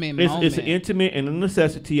intimate moment. It's an intimate and a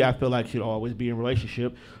necessity I feel like should always be in a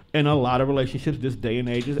relationship. And a lot of relationships this day and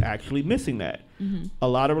age is actually missing that. Mm-hmm. A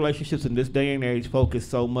lot of relationships in this day and age focus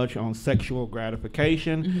so much on sexual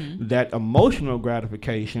gratification that emotional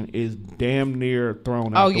gratification is damn near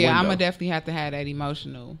thrown out the window. I'm going to definitely have to have that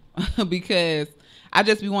emotional because I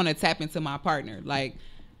just want to tap into my partner. Like,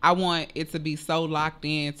 I want it to be so locked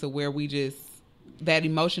in to where we just, that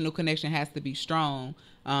emotional connection has to be strong.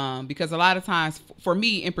 Because a lot of times, for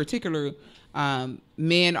me in particular,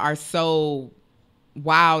 men are so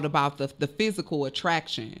wild about the physical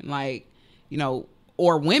attraction, like, you know,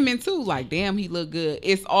 or women too, like, damn, he look good.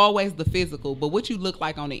 It's always the physical, but what you look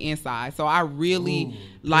like on the inside. So I really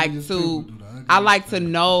like to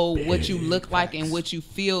know what you look like and what you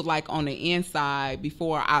feel like on the inside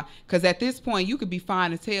before because at this point you could be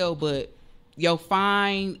fine as hell, but your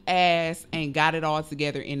fine ass ain't got it all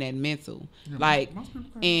together in that mental. Like,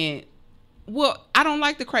 and well, I don't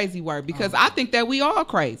like the crazy word because I think that we all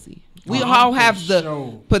crazy. We all have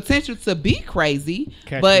the potential to be crazy,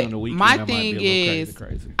 but my thing is,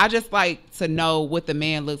 I just like to know what the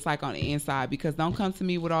man looks like on the inside, because don't come to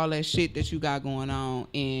me with all that shit that you got going on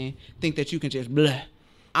and think that you can just blah.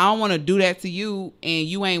 I don't want to do that to you and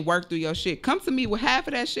you ain't worked through your shit. Come to me with half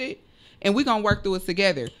of that shit and we gonna work through it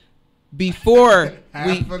together. Before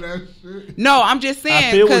half of that shit. No, I'm just saying.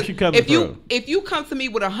 I feel what you're coming from. If you come to me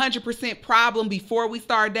with 100% problem before we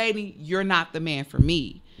start dating, you're not the man for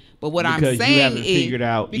me. But what I'm saying you haven't figured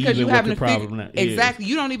out because you haven't problem exactly.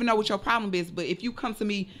 You don't even know what your problem is. But if you come to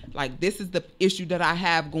me like, this is the issue that I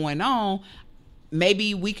have going on,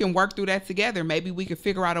 maybe we can work through that together. Maybe we could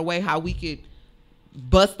figure out a way how we could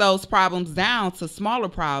bust those problems down to smaller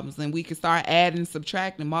problems, and we can start adding,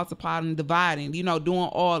 subtracting, multiplying, dividing, you know, doing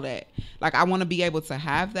all that. Like, I want to be able to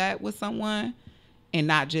have that with someone and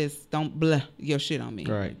not just don't blah your shit on me.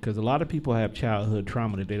 Right, because a lot of people have childhood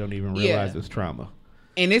trauma that they don't even realize it's trauma.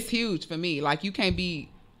 And it's huge for me. Like, you can't be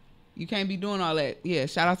doing all that. Yeah,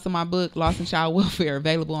 shout out to my book, Lost in Child Welfare,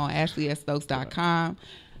 available on AshleySStokes.com.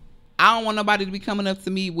 I don't want nobody to be coming up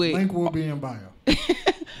to me with... Link will be in bio.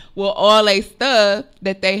 Well, all they stuff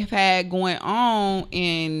that they've had going on,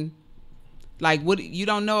 and like, what you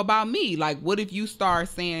don't know about me. Like, what if you start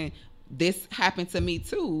saying this happened to me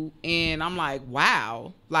too, and I'm like,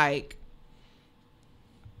 wow, like.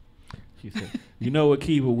 She said, "You know what,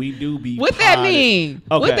 Kiva? We do be." What that mean?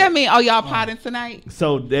 Okay. What that mean? Oh, y'all potting tonight?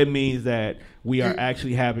 So that means that we are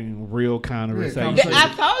actually having real conversations.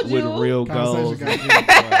 I told you. With real goals.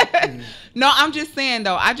 No, I'm just saying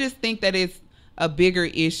though. I just think that it's a bigger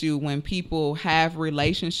issue when people have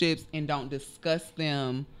relationships and don't discuss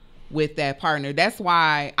them with that partner. That's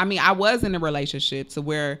why, I mean, I was in a relationship to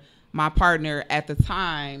where my partner at the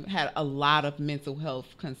time had a lot of mental health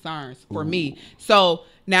concerns for me. So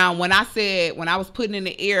now when I was putting in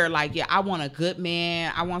the air, like, yeah, I want a good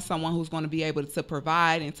man, I want someone who's going to be able to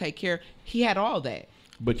provide and take care, he had all that.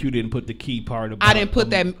 But you didn't put the key part about I didn't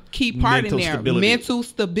put that key part in there. Stability. Mental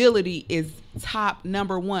stability is top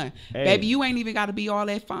number one. Hey. Baby, you ain't even got to be all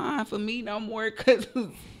that fine for me no more, because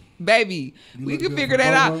baby, we can figure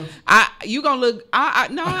that out. You gonna look?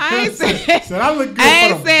 No, I ain't saying. So I look good.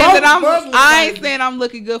 I ain't saying I'm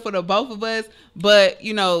looking good for the both of us. But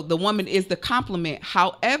you know, the woman is the compliment.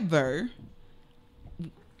 However,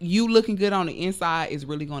 you looking good on the inside is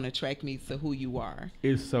really going to attract me to who you are.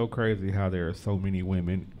 It's so crazy how there are so many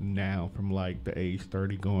women now from like the age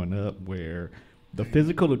 30 going up where the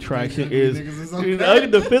physical attraction is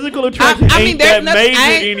the physical attraction ain't that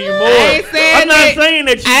major anymore. I'm not saying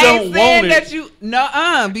that you don't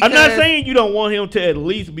want it. I'm not saying you don't want him to at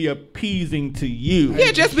least be appeasing to you.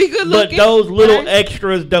 Yeah, just be good looking. But those little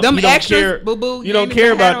extras, you don't care. You don't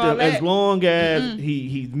care about them as long as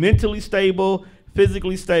he's mentally stable,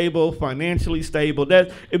 physically stable, financially stable.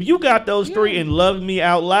 That if you got those three and love me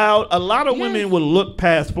out loud, a lot of women will look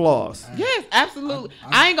past flaws. Yes, absolutely.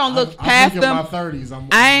 I ain't gonna look past them. My 30s,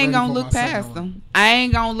 I ain't gonna look past them. I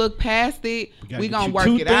ain't gonna look past it. We gonna work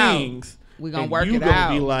it out. We gonna work it out. You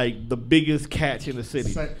gonna be like the biggest catch in the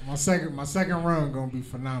city. My second run gonna be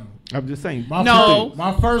phenomenal. I'm just saying.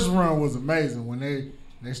 My first run was amazing when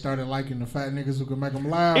they started liking the fat niggas who could make them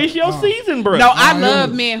laugh. It's your season, bro. No, I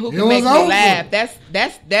love men who can make me laugh. That's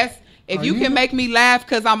if you can make me laugh,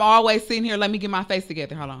 because I'm always sitting here. Let me get my face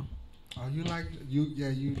together. Hold on. Oh, you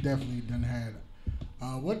definitely done had.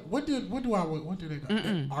 What did they got?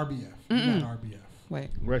 RBF. You got RBF. Wait.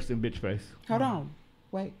 Resting bitch face. Hold on.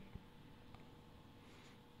 Wait.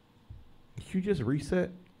 Did you just reset?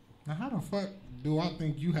 Now how the fuck? do I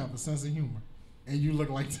think you have a sense of humor? And you look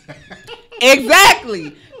like that.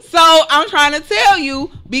 Exactly. So I'm trying to tell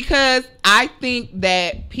you because I think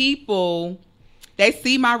that people, they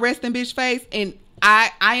see my resting bitch face, and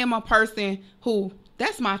I am a person who,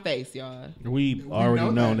 that's my face, y'all. We already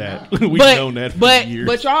know that. We've known that for years.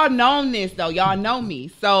 But y'all known this though. Y'all know me.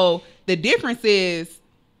 So the difference is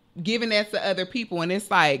giving that to other people, and it's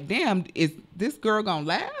like, damn, is this girl gonna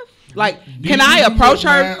laugh? Like, can I approach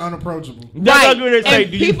her? Unapproachable. That's what I'm going to say.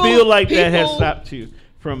 Do you feel like that has people- stopped you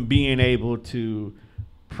from being able to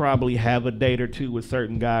probably have a date or two with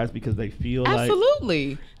certain guys because they feel like...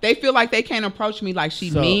 Absolutely. They feel like they can't approach me, like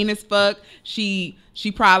she mean as fuck. She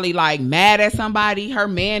probably like mad at somebody. Her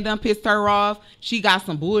man done pissed her off. She got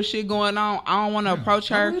some bullshit going on. I don't want to approach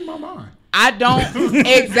her. Read my mind. I don't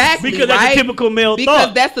exactly because that's a typical male thought.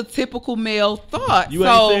 Because that's a typical male thought. You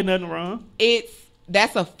ain't saying nothing wrong.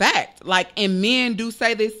 That's a fact. Like, and men do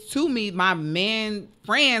say this to me. My men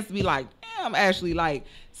friends be like, damn, Ashley, like,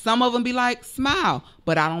 some of them be like, smile,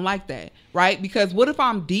 but I don't like that, right? Because what if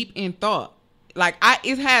I'm deep in thought? Like,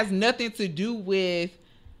 it has nothing to do with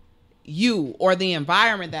you or the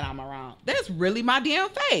environment that I'm around. That's really my damn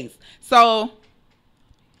face. So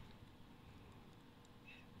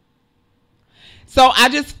I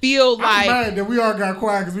just feel like... I'm mad that we all got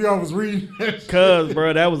quiet because we all was reading. Cuz,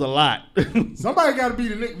 bro, that was a lot. Somebody got to be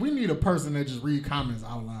the nigga. We need a person that just read comments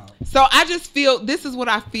out loud. So I just feel, this is what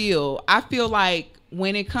I feel. I feel like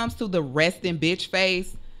when it comes to the resting bitch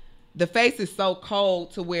face, the face is so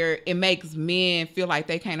cold to where it makes men feel like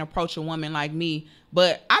they can't approach a woman like me.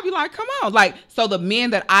 But I be like, come on. Like, so the men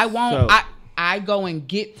that I want, I go and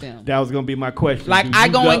get them. That was going to be my question. Like, I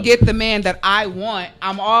go and get the man that I want.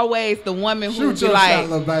 I'm always the woman who be like,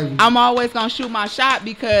 I'm always going to shoot my shot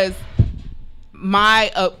because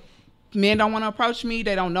my men don't want to approach me.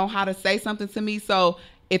 They don't know how to say something to me. So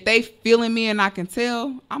if they feeling me and I can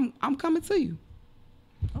tell, I'm coming to you.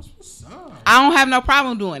 That's what's up. I don't have no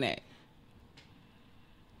problem doing that.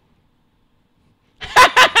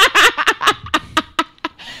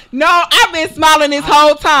 No, I've been smiling this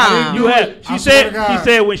whole time. You had. She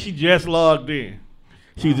said when she just logged in,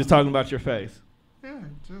 she was just talking about your face.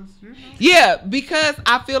 Yeah, because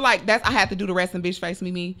I feel like I had to do the resting bitch face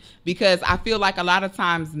me because I feel like a lot of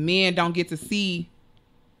times men don't get to see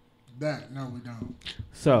that. No, we don't.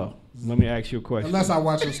 So let me ask you a question. Unless I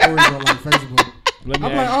watch her stories on like Facebook. I'm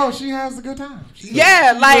like, oh, she has a good time. She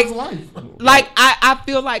lives life. Like I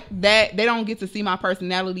feel like that they don't get to see my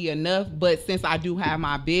personality enough, but since I do have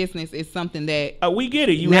my business, it's something that we get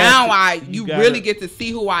it. You really get to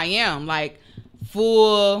see who I am. Like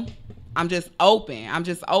full, I'm just open. I'm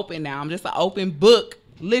just open now. I'm just an open book,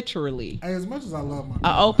 literally. Hey, as much as I love my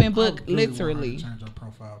an open book, really literally. Change her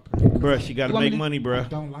profile picture. Bruh, she got to make money, bruh. I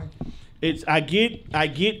don't like it. I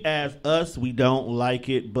get as us, we don't like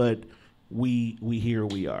it, but we here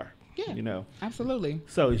we are. Yeah, you know. Absolutely.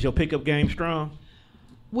 So is your pickup game strong?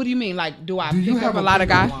 What do you mean? Like, do I pick up a lot of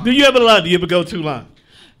guys? Do you have a lot? Do you ever go too long?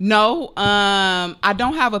 No, I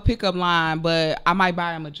don't have a pickup line, but I might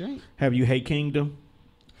buy him a drink. Have you Hey Kingdom?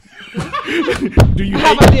 Do you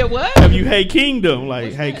did what? Have you Hey Kingdom?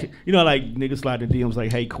 Like, hey, you know, like niggas slide in DMs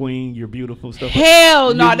like, hey Queen, you're beautiful, stuff.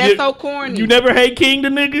 Hell no, that's so corny. You never Hey King the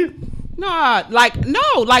nigga? No,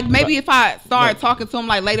 like maybe if I start talking to him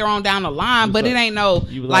like later on down the line, but it ain't no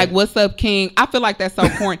like what's up, King. I feel like that's so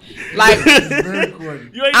corny. Like very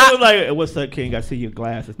corny. You ain't know like what's up, King. I see your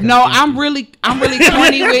glasses. No, I'm really corny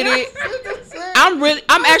with it.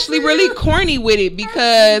 I'm actually really corny with it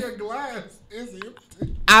because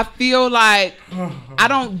I feel like I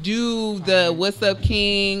don't do the what's up,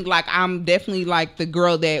 King. Like I'm definitely like the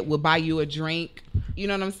girl that would buy you a drink. You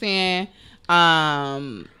know what I'm saying?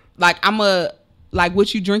 Like I'm a like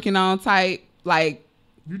what you drinking on type. Like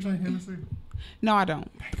you drink Hennessy? No, I don't.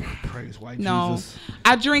 Praise white Jesus.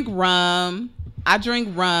 I drink rum.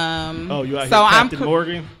 Oh, you out so here, Captain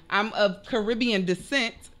Morgan? I'm of Caribbean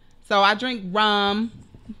descent, so I drink rum.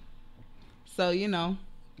 So you know.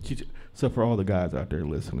 So for all the guys out there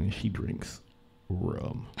listening, she drinks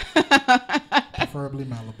rum. Preferably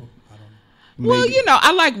Malibu. I don't know. Well, you know,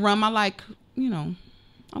 I like rum. I like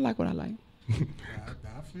what I like.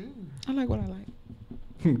 I like what I like.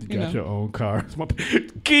 You got your own car.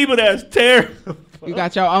 Kiva, that's terrible. You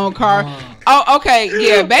got your own car. Oh, okay.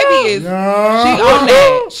 Yeah, baby is.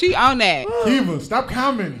 No. She on that. Kiva, stop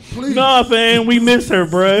commenting, please. Nah, fam, we miss her,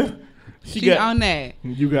 bruh. She on that.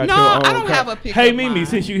 You got your own car. I don't have a pickup Hey, Mimi, line.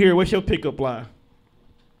 since you here, what's your pickup line?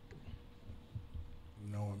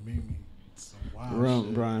 Knowing Mimi, some wild Rum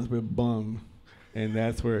shit. Brian's with bum. And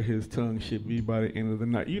that's where his tongue should be by the end of the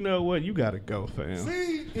night. You know what? You gotta go, fam.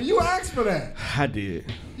 See, and you asked for that. I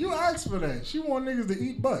did. You asked for that. She want niggas to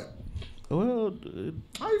eat butt. Well,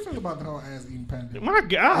 how you feel about the whole ass eating pandemic? My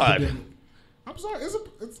God. I'm sorry.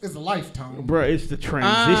 It's a lifetime, bro. It's the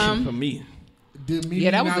transition for me.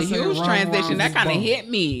 That was a huge transition. That kind of hit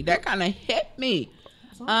me.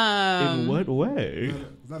 In what way?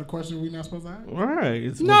 Is that a question we're not supposed to ask?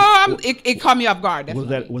 Right. It caught me off guard.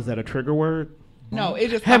 Was that a trigger word? No, it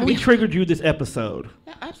just have we triggered you this episode?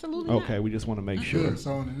 No, absolutely. Okay, we just want to make sure. Good.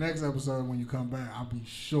 So in the next episode, when you come back, I'll be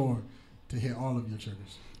sure to hit all of your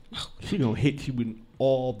triggers. She gonna hit you with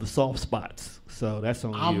all the soft spots. So that's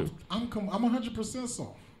on you. I'm 100%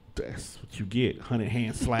 soft. That's what you get. 100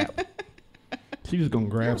 hand slap. She just gonna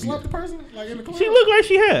grab you. Slap the person like in the club? She look like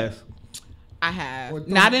she has. I have.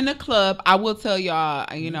 Not in the club. I will tell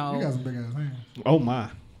y'all. You know. You got some big ass hands. Oh my.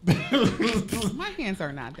 My hands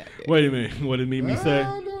are not that big. Wait a minute. What did Mimi say?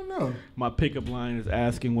 I don't know. My pickup line is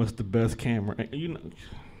asking what's the best camera. You know.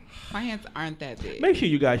 My hands aren't that big. Make sure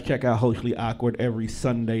you guys check out Hostly Awkward every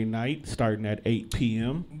Sunday night, starting at 8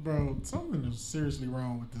 p.m. Bro, something is seriously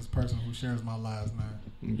wrong with this person who shares my last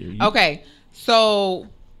name. Yeah, okay, so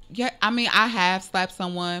yeah, I mean, I have slapped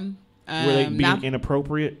someone. Were they being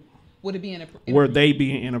inappropriate? Would it be inappropriate? Were they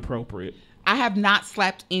being inappropriate? I have not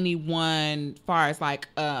slapped anyone, far as like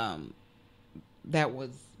that was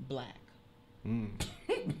black.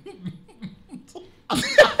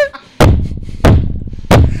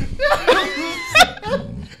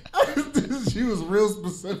 She was real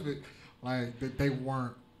specific, like that they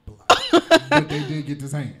weren't black, but they did get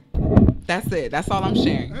this hand. That's it. That's all I'm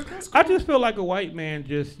sharing. That's cool. I just feel like a white man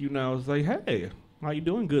just, is like, hey, how you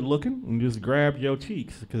doing? Good looking, and just grab your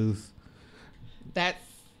cheeks because that's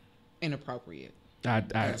inappropriate.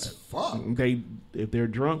 That's fuck. If they're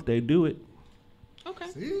drunk, they do it. Okay.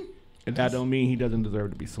 See, and that don't mean he doesn't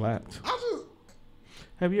deserve to be slapped.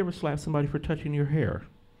 Have you ever slapped somebody for touching your hair?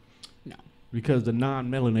 No. Because the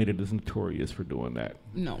non-melanated is notorious for doing that.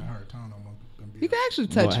 No. I heard Tom gonna be you can actually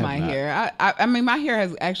touch my hair. I mean, my hair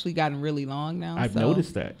has actually gotten really long now. I've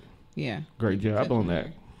noticed that. Yeah. Great job on that.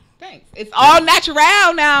 Thanks. It's all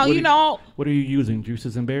natural now, you know. What are you using?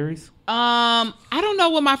 Juices and berries? I don't know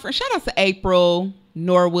what my friend. Shout out to April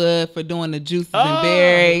Norwood for doing the juices and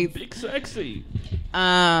berries. Big sexy.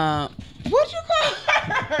 What'd you call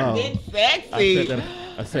her? Big sexy.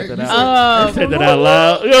 I said that out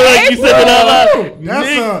loud. You said that out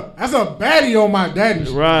loud. That's a baddie on my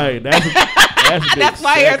daddy. Right. That's big that's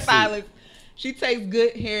my sexy. hairstylist. She takes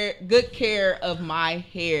good care of my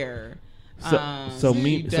hair. So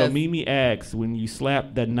Mimi asks, when you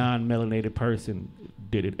slap that non-melanated person,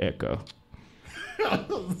 did it echo?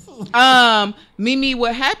 Mimi,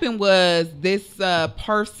 what happened was this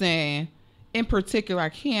person in particular, I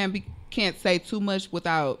can't say too much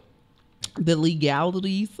without the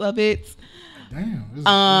legalities of it. Damn, this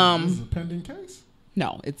is a pending case?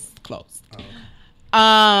 No, it's closed.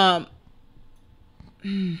 Oh,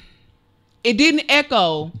 okay. It didn't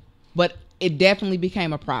echo, but it definitely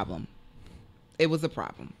became a problem. It was a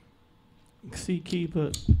problem. See,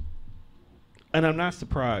 Kiva, and I'm not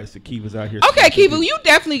surprised that Kiva's out here. Okay, Kiva, you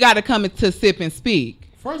definitely got to come to Sip and Speak.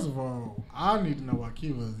 First of all, I need to know why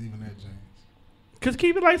Kiva is even at James. Because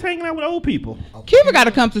Kiva likes hanging out with old people. Kiva got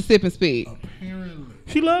to come to Sip and Speak. Apparently.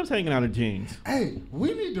 She loves hanging out at Jeans. Hey,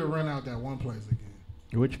 we need to rent out that one place again.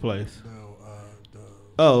 Which place?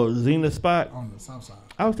 Zena spot? On the south side.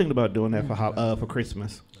 I was thinking about doing that for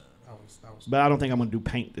Christmas. But I don't think I'm going to do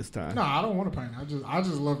paint this time. No, I don't want to paint. I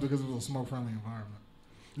just loved it because it was a smoke-friendly environment.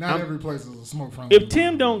 Not every place is a smoke-friendly If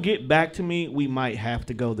Tim don't get back to me, we might have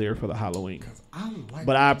to go there for the Halloween.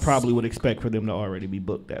 But I probably would expect for them to already be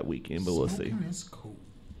booked that weekend, but we'll see. That's cool.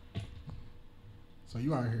 So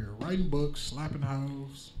you out here writing books, slapping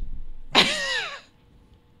hoes.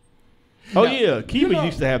 Oh, yeah. Kiva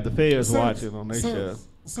used to have the feds watching on their show.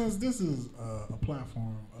 Since this is a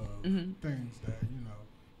platform of things that,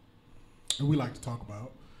 we like to talk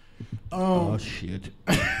about. Oh, shit.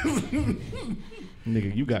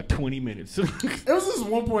 Nigga, you got 20 minutes. It was just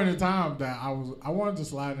one point in time that I wanted to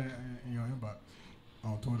slide in your inbox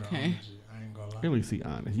on Twitter. Okay. I ain't gonna lie. Let me see,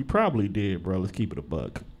 honest. You probably did, bro. Let's keep it a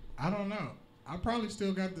buck. I don't know. I probably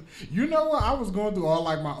still got the... You know what? I was going through all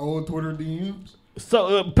like my old Twitter DMs.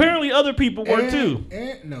 So apparently other people were too.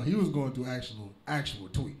 And no, he was going through actual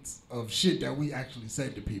tweets of shit that we actually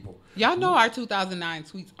said to people. Y'all know our 2009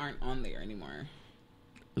 tweets aren't on there anymore.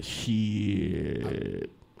 Shit.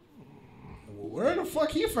 Where the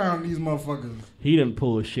fuck he found these motherfuckers? He didn't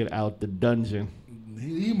pull shit out the dungeon.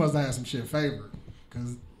 He must have had some shit favored.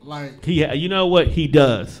 Because Like you know what he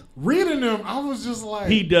does. Reading them, I was just like,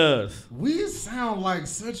 He does. we sound like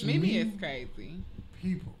such Mimi mean is crazy.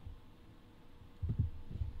 people.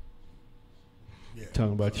 Yeah.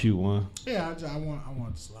 Talking about you, one. Yeah, I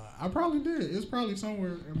want to slide. I probably did. It's probably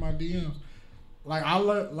somewhere in my DMs. Like I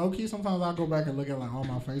low key. Sometimes I go back and look at like all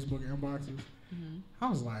my Facebook inboxes. I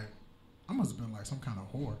was like, I must have been like some kind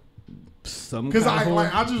of whore. Because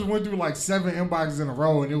I just went through like 7 inboxes in a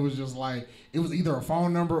row, and it was just like it was either a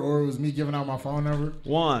phone number or it was me giving out my phone number.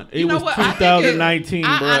 It was 2019,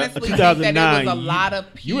 bro. I honestly 2009. think that it was a lot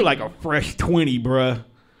of people. You were like a fresh 20, bro.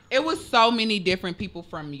 It was so many different people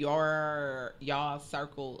from y'all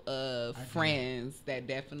circle of friends that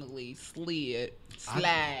definitely slid.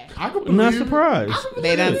 I'm not surprised.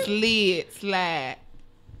 They done slide.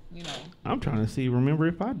 You know. I'm trying to see. Remember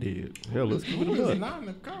if I did. Hell, let's give it a look. Not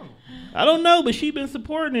Nicole. I don't know, but she's been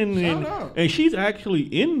supporting and she's actually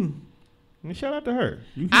in. And shout out to her.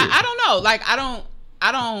 I don't know. Like I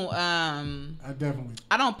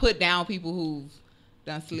don't put down people who've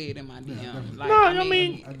done slid in my DM. Like,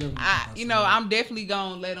 I'm definitely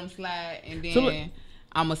gonna let them slide, and then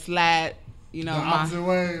I'ma slide. You know, the opposite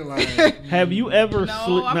way. Like, have you ever?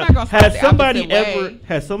 No, I'm not gonna slide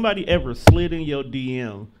Has somebody ever slid in your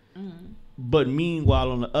DM? But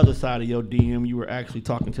meanwhile, on the other side of your DM, you were actually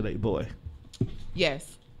talking to that boy.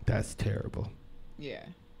 Yes. That's terrible. Yeah.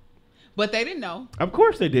 But they didn't know. Of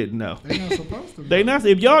course they didn't know. They're not supposed to know. They not.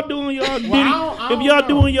 If y'all doing y'all Diddy, if y'all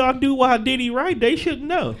doing y'all do why Diddy right, they should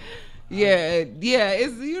know. Yeah.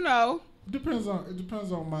 It's It depends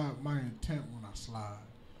on my intent when I slide.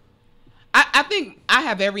 I think I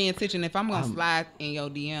have every intention. If I'm gonna slide in your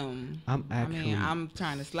DM, I'm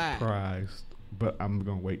trying to slide. Surprised, but I'm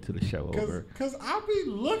gonna wait till the show over. Cause I be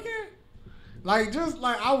looking, like just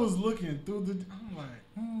like I was looking through the. I'm like,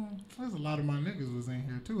 there's a lot of my niggas was in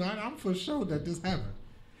here too. I'm for sure that this happened.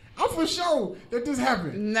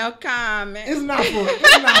 No comment. It's not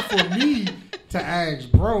for me to ask,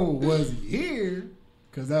 bro, was he here?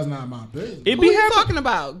 Cause that's not my business. Who you talking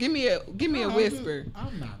about? Give me a whisper.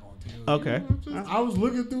 I'm not. Okay. I was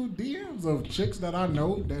looking through DMs of chicks that I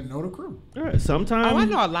know that know the crew. Right. Sometimes. Oh, I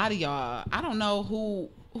know a lot of y'all. I don't know who.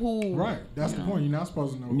 Right. That's the point. You're not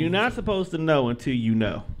supposed to know. You're not supposed to know until you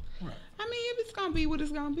know. Right. I mean, if it's gonna be what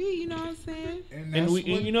it's gonna be, you know what I'm saying?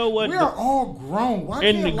 And you know what? We are all grown. Why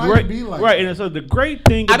and can't life be like right? that? And so the great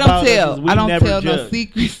thing about us is we never judge. No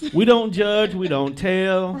secrets. We don't judge. We don't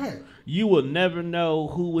tell. Right. You will never know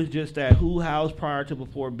who was just at who house prior to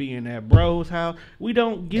before being at bro's house. We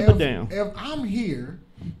don't give a damn. If I'm here,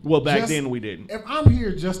 back then we didn't. If I'm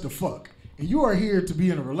here just to fuck, and you are here to be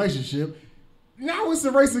in a relationship, now it's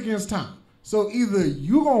a race against time. So either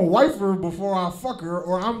you gonna wife her before I fuck her,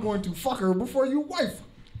 or I'm going to fuck her before you wife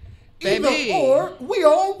her. Either or, we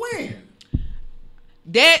all win.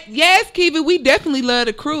 Yes, Kiva, we definitely love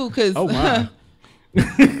the crew because. Oh my.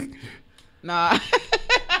 Nah.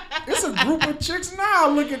 It's a group of chicks now.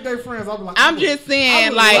 Look at their friends. I'm just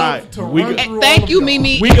saying, like, thank you,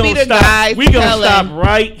 Mimi. We gonna stop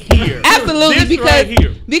right here. Absolutely,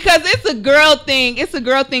 because it's a girl thing. It's a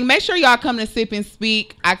girl thing. Make sure y'all come to Sip and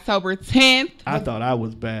Speak October 10th. I thought I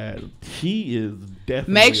was bad. She is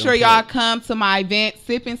definitely. Make sure y'all come to my event,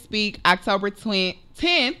 Sip and Speak October 10th.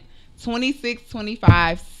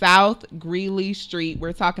 2625 South Greeley Street.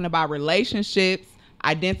 We're talking about relationships,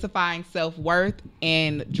 identifying self-worth,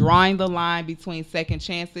 and drawing the line between second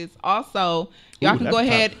chances. Also, y'all can go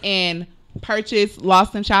ahead and purchase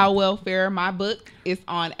Lost in Child Welfare, my book. It's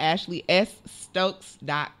on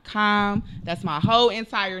AshleySStokes.com. That's my whole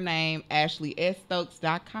entire name,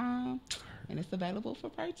 AshleySStokes.com. And it's available for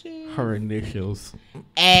purchase. Her initials.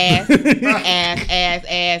 Ass.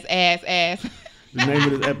 The name of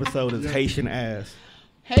this episode is Haitian Ass.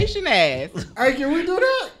 Haitian Ass. Hey, can we do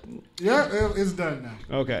that? Yeah, it's done now.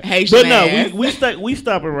 Okay. Haitian ass. we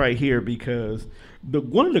stopping right here because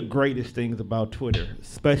one of the greatest things about Twitter,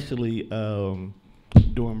 especially during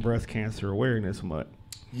Breast Cancer Awareness Month.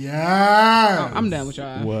 Yeah. I'm done with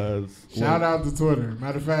y'all. Shout out to Twitter.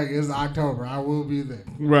 Matter of fact, it's October. I will be there.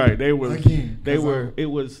 Right. It was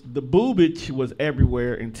the boobage was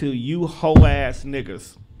everywhere until you hoe ass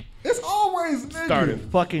niggas. It's always niggas. Started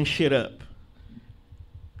fucking shit up.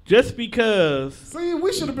 Just because. See,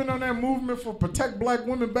 we should have been on that movement for protect black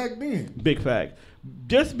women back then. Big fact.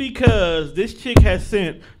 Just because this chick has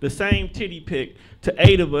sent the same titty pic to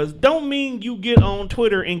 8 of us, don't mean you get on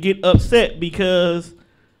Twitter and get upset because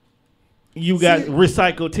you got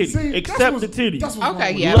recycled titties. Accept the titties.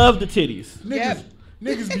 Okay, yeah. Love the titties. Niggas,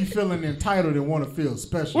 niggas be feeling entitled and want to feel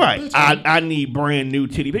special. Right. Bitch, I need brand new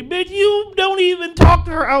titty. Bitch, you don't even talk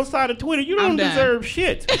to her outside of Twitter. You don't deserve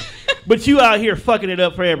shit. But you out here fucking it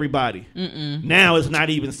up for everybody. Now it's not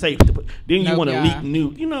even safe to put. Then you want to leak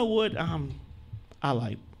new. You know what? I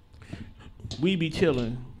like. We be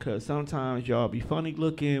chilling because sometimes y'all be funny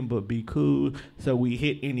looking but be cool, so we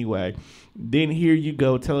hit anyway. Then here you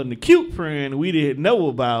go telling the cute friend we didn't know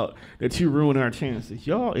about that you ruined our chances.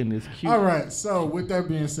 Y'all in this cute. All right, so with that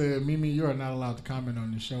being said, Mimi, you are not allowed to comment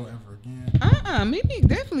on this show ever again. Mimi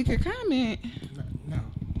definitely could comment. No,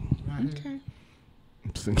 not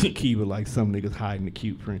Okay. Kiva like some niggas hiding the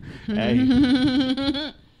cute friend.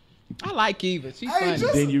 Hey. I like Kiva. She's funny.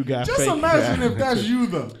 Then you got just fake imagine guy. if that's you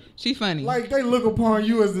though. She funny. Like they look upon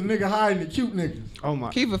you as the nigga hiding the cute niggas. Oh my.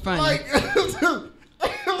 Kiva funny. Like,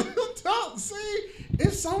 see,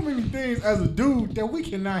 it's so many things as a dude that we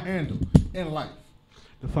cannot handle in life.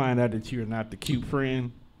 To find out that you're not the cute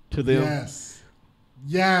friend to them.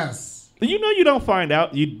 Yes. You know you don't find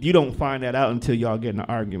out. You don't find that out until y'all get in an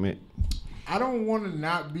argument. I don't want to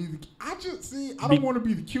not be. I don't want to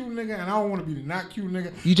be the cute nigga, and I don't want to be the not cute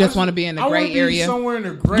nigga. You just want to be in the gray area. Somewhere in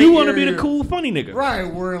the gray. You want to be the cool funny nigga, right?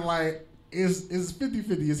 Where like it's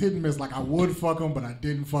 50-50. It's hit and miss. Like I would fuck him, but I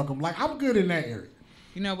didn't fuck him. Like I'm good in that area.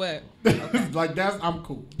 You know what? Okay. Like I'm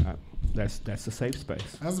cool. That's a safe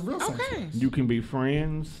space. That's a real safe space. You can be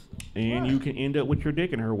friends, and you can end up with your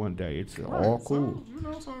dick in her one day. It's all cool.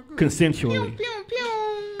 So, it's all good. Consensually. Pew, pew, pew.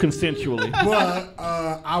 Consensually. But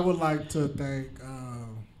I would like to thank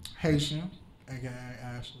Haitian, aka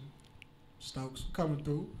Ashley Stokes, for coming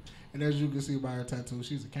through. And as you can see by her tattoo,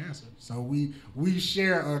 she's a Cancer. So we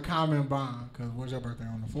share a common bond. Because what's your birthday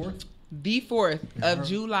on the 4th? The 4th of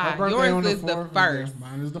July. Yours is the 1st.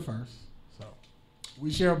 Mine is the 1st. So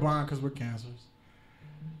we share a bond because we're Cancers.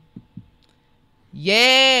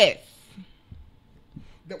 Yes.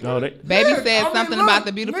 Baby said something about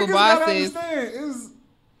the beautiful bosses.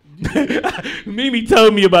 Mimi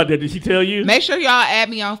told me about that. Did she tell you? Make sure y'all add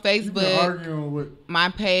me on Facebook. Arguing with my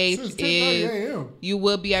page is. You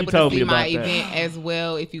will be able to see my event as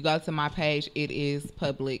well if you go to my page. It is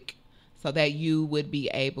public, so that you would be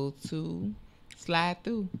able to slide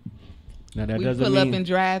through. Now that we doesn't pull mean, up and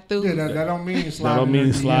drive through. Yeah, that don't mean sliding. That don't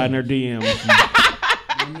mean sliding her DMs.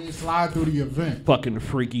 That means slide through the event. Fucking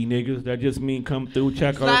freaky niggas. That just mean come through,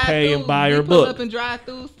 check slide her pay, through. and buy we her pull book. Up and drive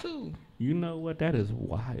throughs too. You know what? That is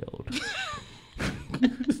wild. Hey,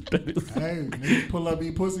 niggas pull up,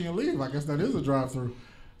 eat pussy, and leave. I guess that is a drive-through.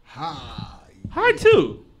 Hi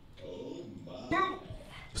too.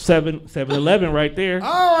 7-Eleven right there.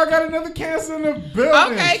 Oh, I got another Cancer in the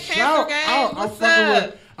building. Okay, Cancer gang. What's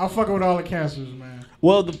up? I'm fucking with all the Cancers, man.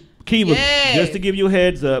 Well, the Kiva, just to give you a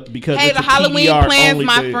heads up, because hey, it's the a Halloween TDR plans,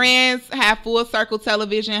 my thing. friends have Full Circle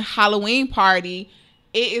Television Halloween party.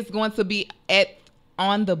 It is going to be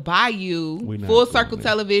on the Bayou. Full Circle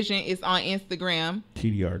Television is on Instagram.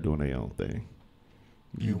 TDR doing their own thing.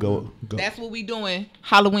 You go. That's what we doing.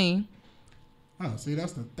 Halloween. Oh, see,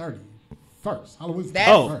 that's the 31st. Halloween's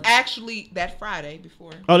That's actually that Friday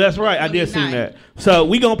before. Oh, that's right. I did see that. So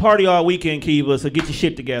we gonna party all weekend, Kiva. So get your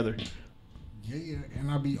shit together. Yeah, and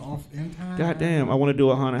I'll be off in time. Goddamn, I want to do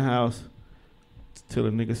a haunted house till the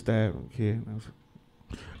nigga stab a kid.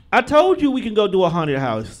 I told you we can go do a haunted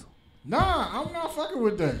house. Nah, I'm not fucking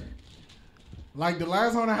with that. Like the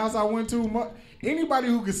last haunted house I went to, anybody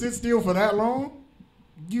who could sit still for that long,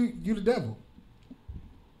 you the devil.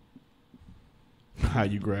 How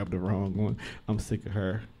you grabbed the wrong one. I'm sick of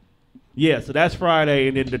her. Yeah, so that's Friday,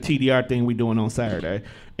 and then the TDR thing we doing on Saturday.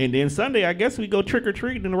 And then Sunday, I guess we go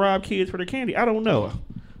trick-or-treating and rob kids for their candy. I don't know.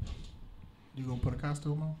 You gonna put a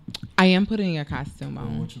costume on? I am putting a costume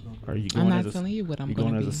on. What you gonna do? Are you going I'm not telling you what I'm going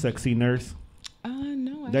to be. You going as a sexy nurse?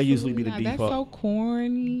 No. That usually be the not. default. That's so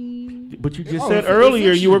corny. But you just said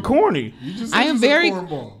earlier you were corny. You just I am very.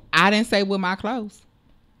 cornball. I didn't say with my clothes.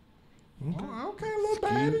 Okay, little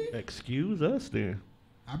baddie. Excuse us then.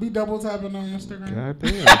 I be double tapping on Instagram.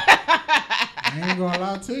 Goddamn. I ain't gonna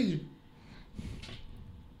lie to you.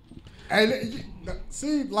 Hey,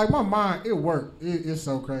 see, like my mind, it worked. It's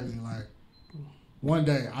so crazy. Like one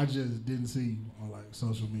day, I just didn't see you on like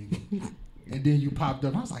social media, and then you popped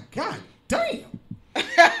up. I was like, God damn.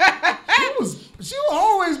 She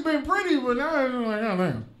always been pretty, but now I'm like, oh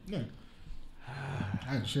damn. Yeah.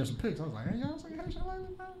 I had to share some pics. I was like, hey, y'all see how she like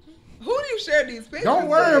this? Who do you share these pictures? Don't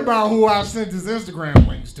worry about who I sent this Instagram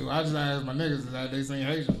links to. I just asked my niggas that they seen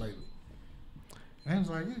Haitian lately. And he was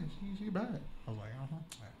like, yeah, she bad. I was like,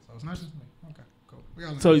 so it's not just me. Okay, cool.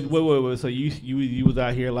 So wait. So you was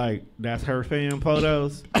out here like that's her fan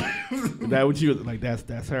photos? Is that what you was like?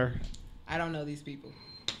 That's her. I don't know these people.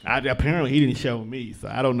 Apparently, he didn't show me, so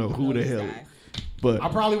I don't know who the hell. But I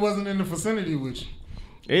probably wasn't in the vicinity with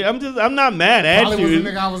you. I'm not mad at Probably you. was the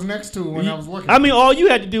nigga I was next to when I was looking. I mean, all you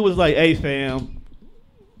had to do was like, "Hey, fam,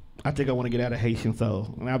 I think I want to get out of Haitian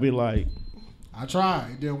soul," and I'll be like, I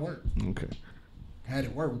tried. It didn't work. "Okay." Had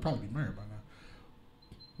it worked, we'd probably be married by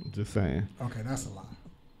now. I'm just saying. Okay, that's a lie.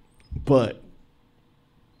 But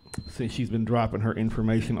since she's been dropping her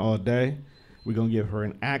information all day, we're going to give her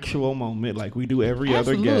an actual moment like we do every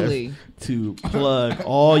other guest to plug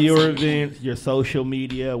all your events, your social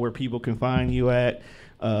media, where people can find you at,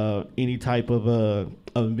 any type of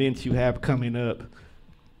events you have coming up.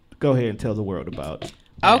 Go ahead and tell the world about it.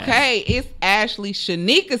 Okay, it's Ashley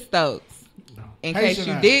Shanika Stokes. In case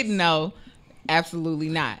you didn't know, absolutely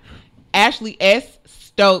not. Ashley S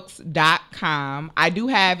Stokes.com. I do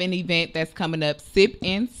have an event that's coming up,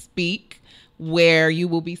 SIP&SPEAK, where you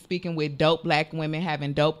will be speaking with dope black women,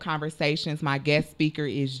 having dope conversations. My guest speaker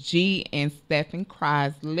is G and Stephen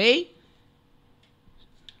Crosley.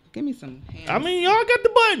 Give me some hands. I mean, y'all got the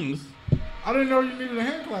buttons. I didn't know you needed a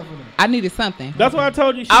hand clap for that. I needed something. That's why I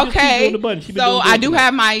told you. She just keep doing the button. So I do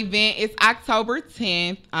have my event. It's October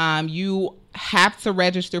 10th. You have to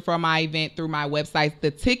register for my event through my website.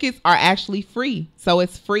 The tickets are actually free. So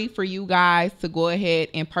it's free for you guys to go ahead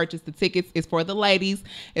and purchase the tickets. It's for the ladies,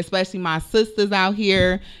 especially my sisters out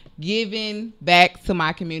here, giving back to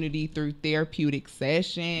my community through therapeutic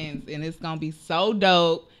sessions. And it's going to be so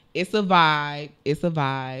dope. It's a vibe. It's a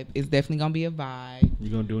vibe. It's definitely going to be a vibe. You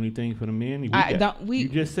going to do anything for the men? You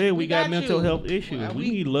just said we got mental health issues.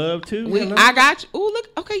 We need love too. I got you. Oh, look.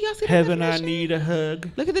 Okay, y'all see the Heaven, I definition? need a hug.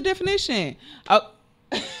 Look at the definition. Oh.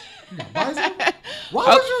 Why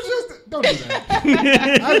would you just... Don't do that.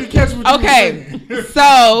 I had to catch what you were saying.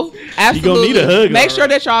 So, absolutely. You gonna need a hug, Make sure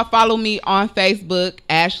that y'all follow me on Facebook,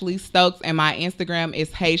 Ashley Stokes, and my Instagram is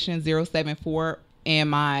Haitian074.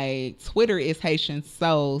 And my Twitter is Haitian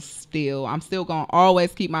Soul still. I'm still going to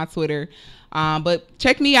always keep my Twitter. But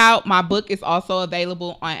check me out. My book is also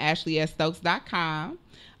available on AshleySStokes.com.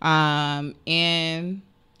 And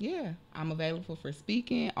yeah, I'm available for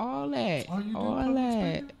speaking, all that. All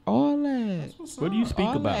that. What do you speak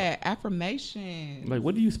about? That. Affirmation. Like,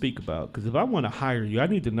 what do you speak about? Because if I want to hire you, I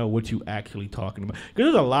need to know what you actually talking about.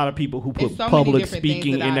 Because there's a lot of people who put public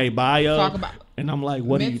speaking in their bio. And I'm like,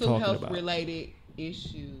 what are you talking about? Mental health related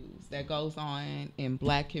issues that goes on in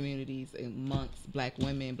black communities, amongst black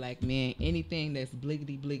women, black men, anything that's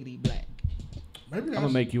bliggity black. Maybe I'm gonna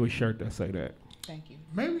make you a shirt that say that. Thank you.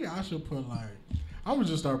 Maybe I should put I'm gonna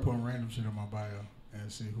just start putting random shit in my bio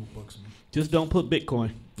and see who books me. Just don't put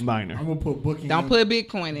Bitcoin minor. I'm gonna put booking. Don't put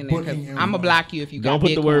Bitcoin in there because I'm gonna block you if you got Don't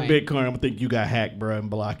put Bitcoin. the word Bitcoin. I'm gonna think you got hacked, bro, and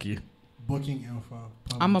block you. Booking info.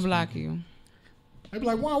 I'm gonna block you. They be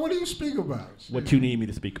like, wow, what do you speak about? Shit. What you need me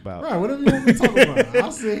to speak about. Right, whatever you want me to talk about.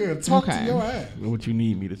 I'll sit here and talk to your ass. What you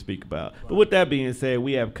need me to speak about. But with that being said,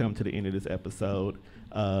 we have come to the end of this episode.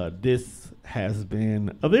 This has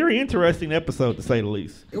been a very interesting episode, to say the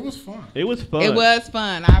least. It was fun. It was fun. It was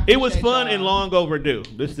fun. It was fun and long overdue.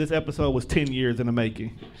 This episode was 10 years in the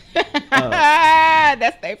making.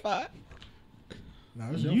 That's their fault. No,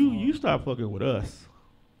 it's your fault. You stop fucking with us.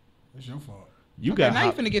 It's your fault. You got now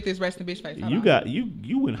you finna get this resting bitch face.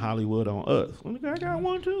 You in Hollywood on us. I got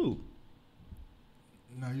one too.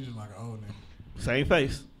 No, you just like an old nigga. Same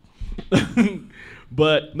face.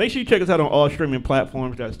 But make sure you check us out on all streaming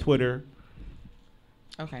platforms. That's Twitter.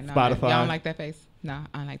 Okay, no, Spotify. y'all don't like that face? No,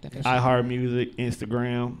 I don't like that face. iHeartMusic,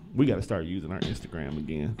 Instagram. We got to start using our Instagram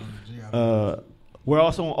again. We're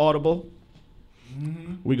also on Audible.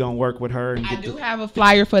 Mm-hmm. We're going to work with her. And I do have a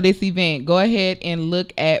flyer for this event. Go ahead and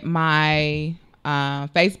look at my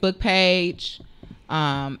Facebook page,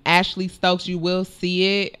 Ashley Stokes. You will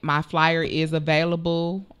see it. My flyer is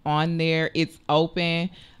available on there. It's open.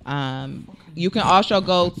 You can also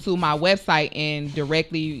go to my website and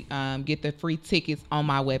directly get the free tickets on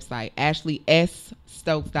my website,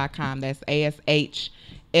 AshleySStokes.com. That's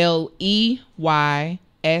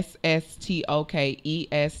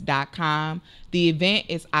AshleySStokes.com. The event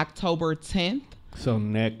is October 10th. So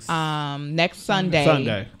next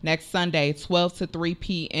Sunday. Next Sunday, 12 to 3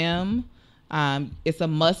 p.m. It's a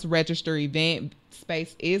must register event.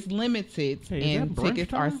 Space is limited and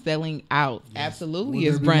tickets are selling out. Yes. Absolutely,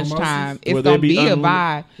 it's brunch time. It's gonna be a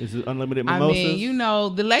vibe. Is it unlimited mimosas? I mean,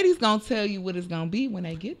 the ladies gonna tell you what it's gonna be when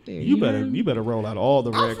they get there. You better roll out all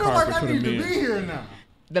the red carpet for the men. I feel like I need to be here now.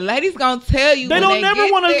 The ladies gonna tell you. They when don't never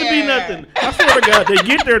get want us to be there. nothing. I swear to God, they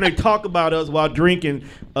get there and they talk about us while drinking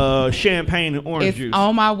champagne and orange It's juice.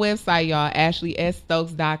 on my website, y'all.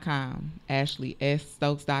 AshleySStokes.com.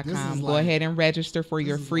 AshleySStokes.com. Go ahead and register for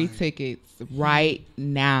your free tickets right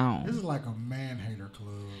now. This is like a man hater club.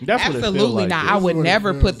 That's what it feel Absolutely like. not. This I is would what it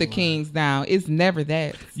never feels put the like. Kings down. It's never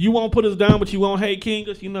that. You won't put us down, but you won't hate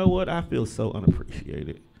Kingers. You know what? I feel so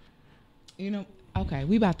unappreciated. You know. Okay,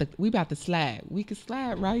 we about to slide. We can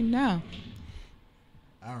slide right now.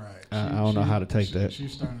 All right. I don't know how to take that.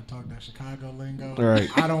 She's starting to talk that Chicago lingo. All right.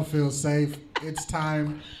 I don't feel safe. It's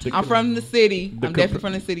time. I'm from the city. I'm definitely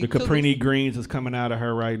from the city. The Caprini Greens is coming out of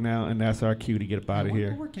her right now, and that's our cue to get up out of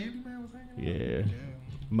here. Where Candyman was hanging out? Yeah.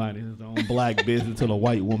 Minding his own black business until a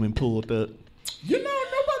white woman pulled up. You know,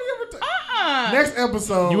 nobody ever. Next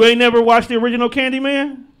episode. You ain't never watched the original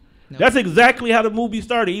Candyman? Nope. That's exactly how the movie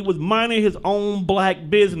started. He was minding his own black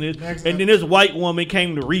business, and then this white woman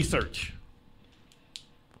came to research.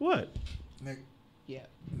 What?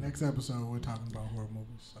 Next episode, we're talking about horror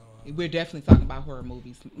movies. So, We're definitely talking about horror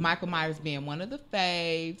movies. Michael Myers being one of the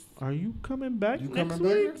faves. Are you coming back you next coming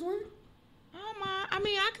week? back next week? I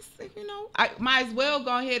mean, I can see, I might as well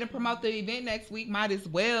go ahead and promote the event next week. Might as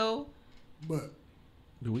well. But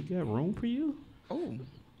Do we got room for you? Oh.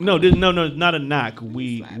 No, not a knock.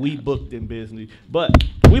 We booked in business, but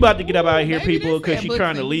we about to get up out of here, maybe people, they because said she's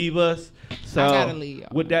trying to booked leave us. So, I gotta leave, y'all.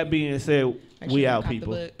 with that being said, Make we sure you out, cop the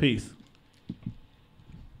people. book. Peace.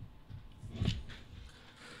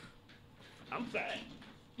 I'm sad.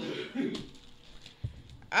 Okay.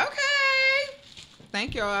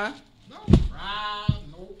 Thank y'all. no problem.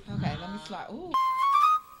 Okay, let me slide. Ooh.